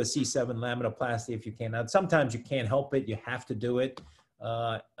to do a C7 laminoplasty if you can. Now, sometimes you can't help it. You have to do it.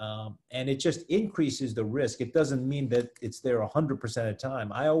 And it just increases the risk. It doesn't mean that it's there 100% of the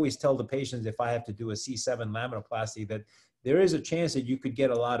time. I always tell the patients if I have to do a C7 laminoplasty that there is a chance that you could get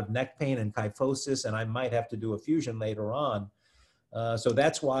a lot of neck pain and kyphosis, and I might have to do a fusion later on. So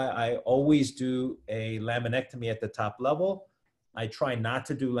that's why I always do a laminectomy at the top level. I try not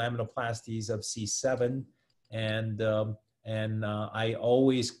to do laminoplasties of C7, and I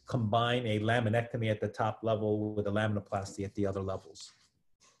always combine a laminectomy at the top level with a laminoplasty at the other levels.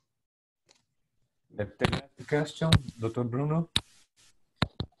 The next question, Dr. Bruno.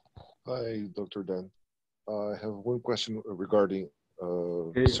 Hi, Dr. Dan. I have one question regarding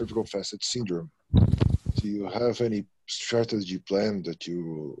cervical facet syndrome. Do you have any strategy plan that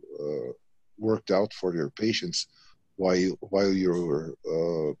you worked out for your patients while you're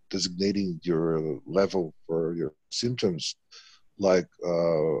designating your level for your symptoms? Like,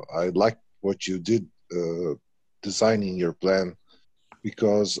 I like what you did designing your plan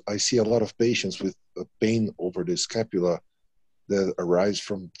because I see a lot of patients with pain over the scapula that arise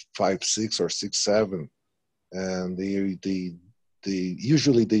from 5'6" or 6'7", and they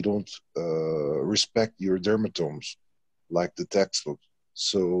usually they don't respect your dermatomes like the textbook.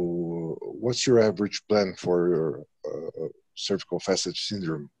 So, what's your average plan for your cervical facet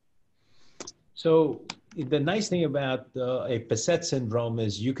syndrome? So the nice thing about a facet syndrome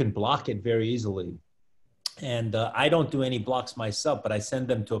is you can block it very easily. And I don't do any blocks myself, but I send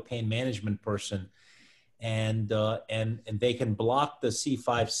them to a pain management person, and they can block the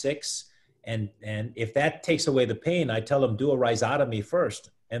C5-6. And if that takes away the pain, I tell them do a rhizotomy first,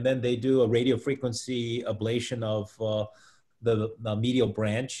 and then they do a radiofrequency ablation of the medial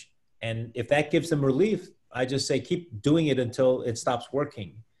branch. And if that gives them relief, I just say keep doing it until it stops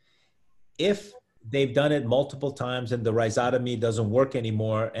working. If they've done it multiple times and the rhizotomy doesn't work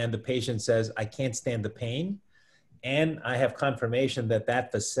anymore, and the patient says, I can't stand the pain, and I have confirmation that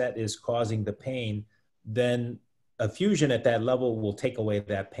that facet is causing the pain, then a fusion at that level will take away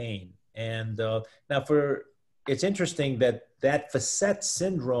that pain. And now it's interesting that that facet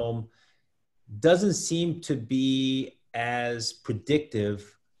syndrome doesn't seem to be as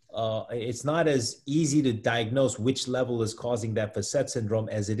predictive. It's not as easy to diagnose which level is causing that facet syndrome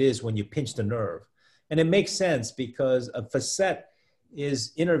as it is when you pinch the nerve. And it makes sense because a facet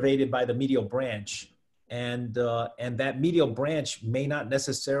is innervated by the medial branch, and that medial branch may not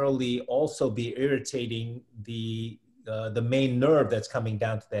necessarily also be irritating the main nerve that's coming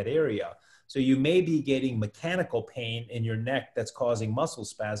down to that area. So you may be getting mechanical pain in your neck that's causing muscle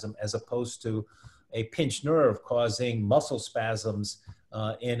spasm, as opposed to a pinched nerve causing muscle spasms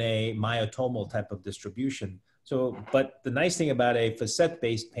in a myotomal type of distribution. So, but the nice thing about a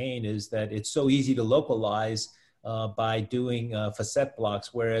facet-based pain is that it's so easy to localize by doing facet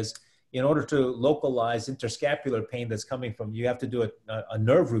blocks, whereas in order to localize interscapular pain that's coming from, you have to do a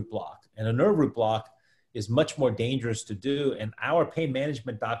nerve root block. And a nerve root block is much more dangerous to do. And our pain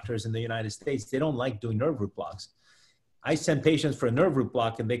management doctors in the United States, they don't like doing nerve root blocks. I send patients for a nerve root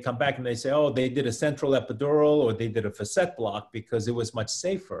block and they come back and they say, oh, they did a central epidural or they did a facet block because it was much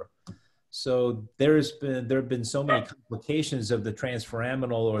safer. So there have been so many complications of the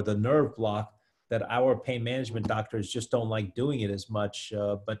transforaminal or the nerve block that our pain management doctors just don't like doing it as much.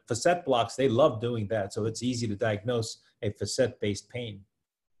 But facet blocks, they love doing that. So it's easy to diagnose a facet-based pain.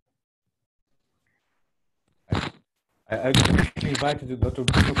 I invited Dr.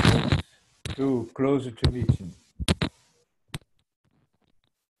 to close the meeting.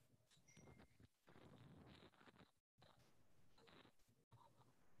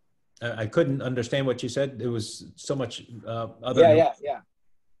 I couldn't understand what you said. There was so much other. Yeah.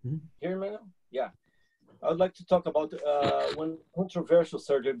 Hmm? Hear me now? Yeah. I would like to talk about one controversial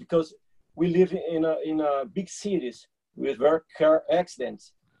surgery, because we live in big cities with very car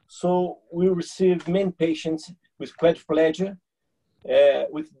accidents. So we receive many patients with quadriplegia,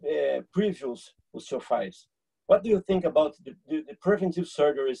 with previous osteophytes. What do you think about the preventive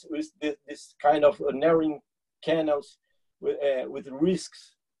surgeries with this kind of narrowing canals with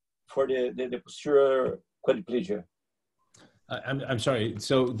risks for the posterior quadriplegia? I'm sorry.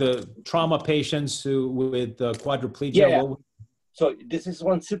 So the trauma patients with quadriplegia. Yeah. So this is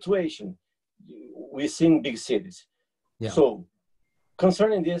one situation we see in big cities. Yeah. So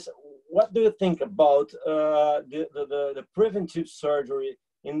concerning this, what do you think about the preventive surgery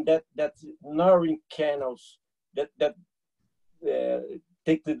in that narrowing canals that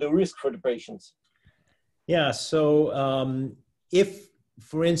take the risk for the patients? Yeah. So if,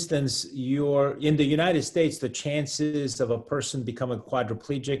 for instance, you're in the United States, the chances of a person becoming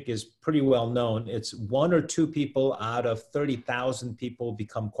quadriplegic is pretty well known. It's 1 or 2 people out of 30,000 people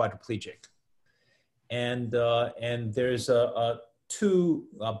become quadriplegic. And there's a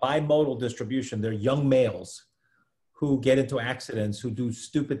bimodal distribution. They're young males who get into accidents, who do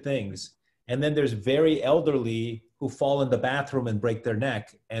stupid things. And then there's very elderly who fall in the bathroom and break their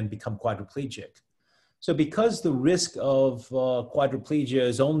neck and become quadriplegic. So because the risk of quadriplegia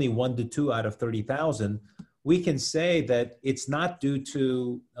is only 1 to 2 out of 30,000, we can say that it's not due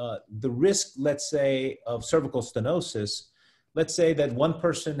to the risk, let's say, of cervical stenosis. Let's say that one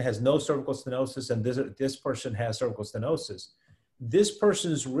person has no cervical stenosis and this person has cervical stenosis. This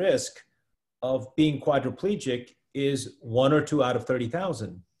person's risk of being quadriplegic is 1 or 2 out of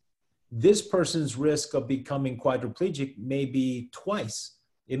 30,000. This person's risk of becoming quadriplegic may be twice.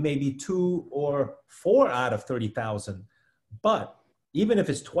 It may be 2 or 4 out of 30,000. But even if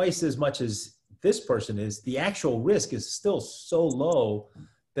it's twice as much as this person is, the actual risk is still so low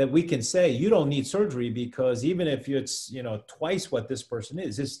that we can say you don't need surgery, because even if it's twice what this person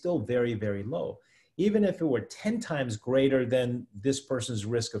is, it's still very, very low. even if it were 10 times greater than this person's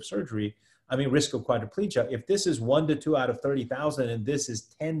risk of surgery, I mean, risk of quadriplegia, if this is 1 to 2 out of 30,000 and this is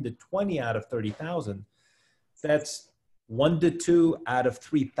 10 to 20 out of 30,000, that's 1 to 2 out of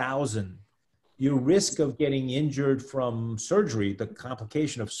 3,000. Your risk of getting injured from surgery, the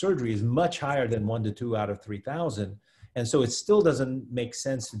complication of surgery, is much higher than 1 to 2 out of 3,000. And so it still doesn't make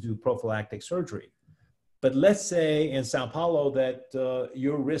sense to do prophylactic surgery. But let's say in Sao Paulo that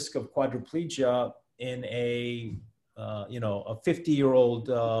your risk of quadriplegia in a 50-year-old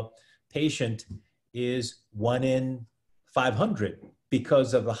patient is 1 in 500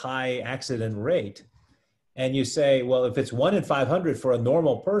 because of the high accident rate. And you say, well, if it's 1 in 500 for a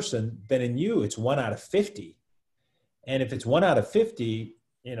normal person, then in you, it's 1 out of 50. And if it's 1 out of 50,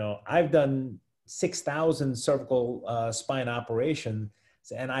 I've done 6,000 cervical spine operations,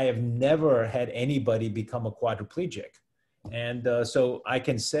 and I have never had anybody become a quadriplegic. And so I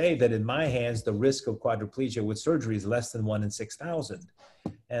can say that in my hands, the risk of quadriplegia with surgery is less than 1 in 6,000.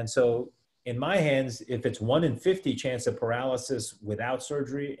 And so in my hands, if it's 1 in 50 chance of paralysis without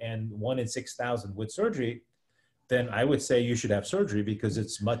surgery and 1 in 6,000 with surgery, then I would say you should have surgery because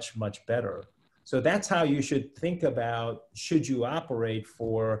it's much, much better. So that's how you should think about, should you operate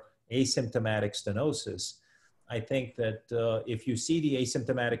for asymptomatic stenosis? I think that if you see the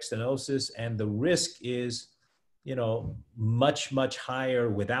asymptomatic stenosis and the risk is, much, much higher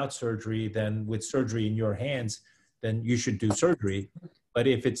without surgery than with surgery in your hands, then you should do surgery. But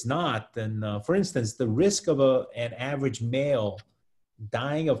if it's not, then for instance, the risk of an average male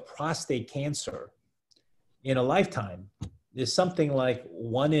dying of prostate cancer in a lifetime is something like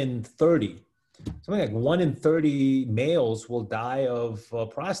 1 in 30. Something like 1 in 30 males will die of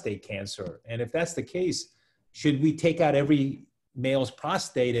prostate cancer. And if that's the case, should we take out every male's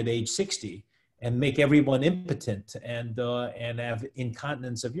prostate at age 60 and make everyone impotent and have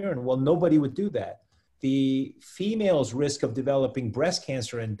incontinence of urine? Well, nobody would do that. The female's risk of developing breast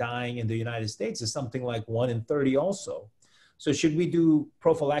cancer and dying in the United States is something like 1 in 30 also. So should we do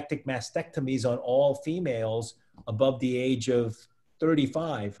prophylactic mastectomies on all females above the age of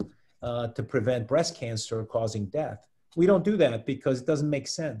 35 to prevent breast cancer causing death? We don't do that because it doesn't make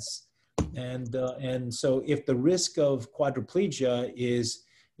sense. And so if the risk of quadriplegia is,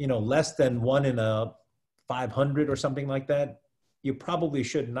 less than 1 in 500 or something like that, you probably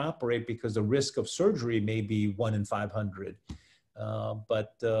shouldn't operate because the risk of surgery may be 1 in 500.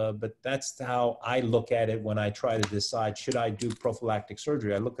 But that's how I look at it when I try to decide, should I do prophylactic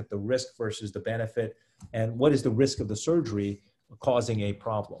surgery? I look at the risk versus the benefit and what is the risk of the surgery causing a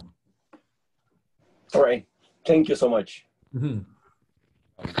problem. All right. Thank you so much. Mm-hmm.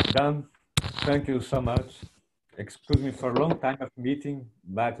 Dan, thank you so much. Excuse me for a long time of meeting,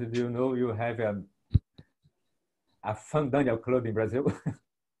 but you have a fun Daniel club in Brazil.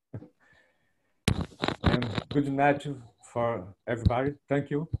 And good night for everybody. Thank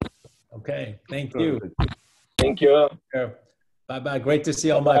you. Okay, thank you. Thank you. Bye-bye. Great to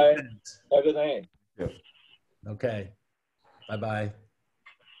see all Bye-bye. my friends. Have a good night. Yes. Okay, bye-bye.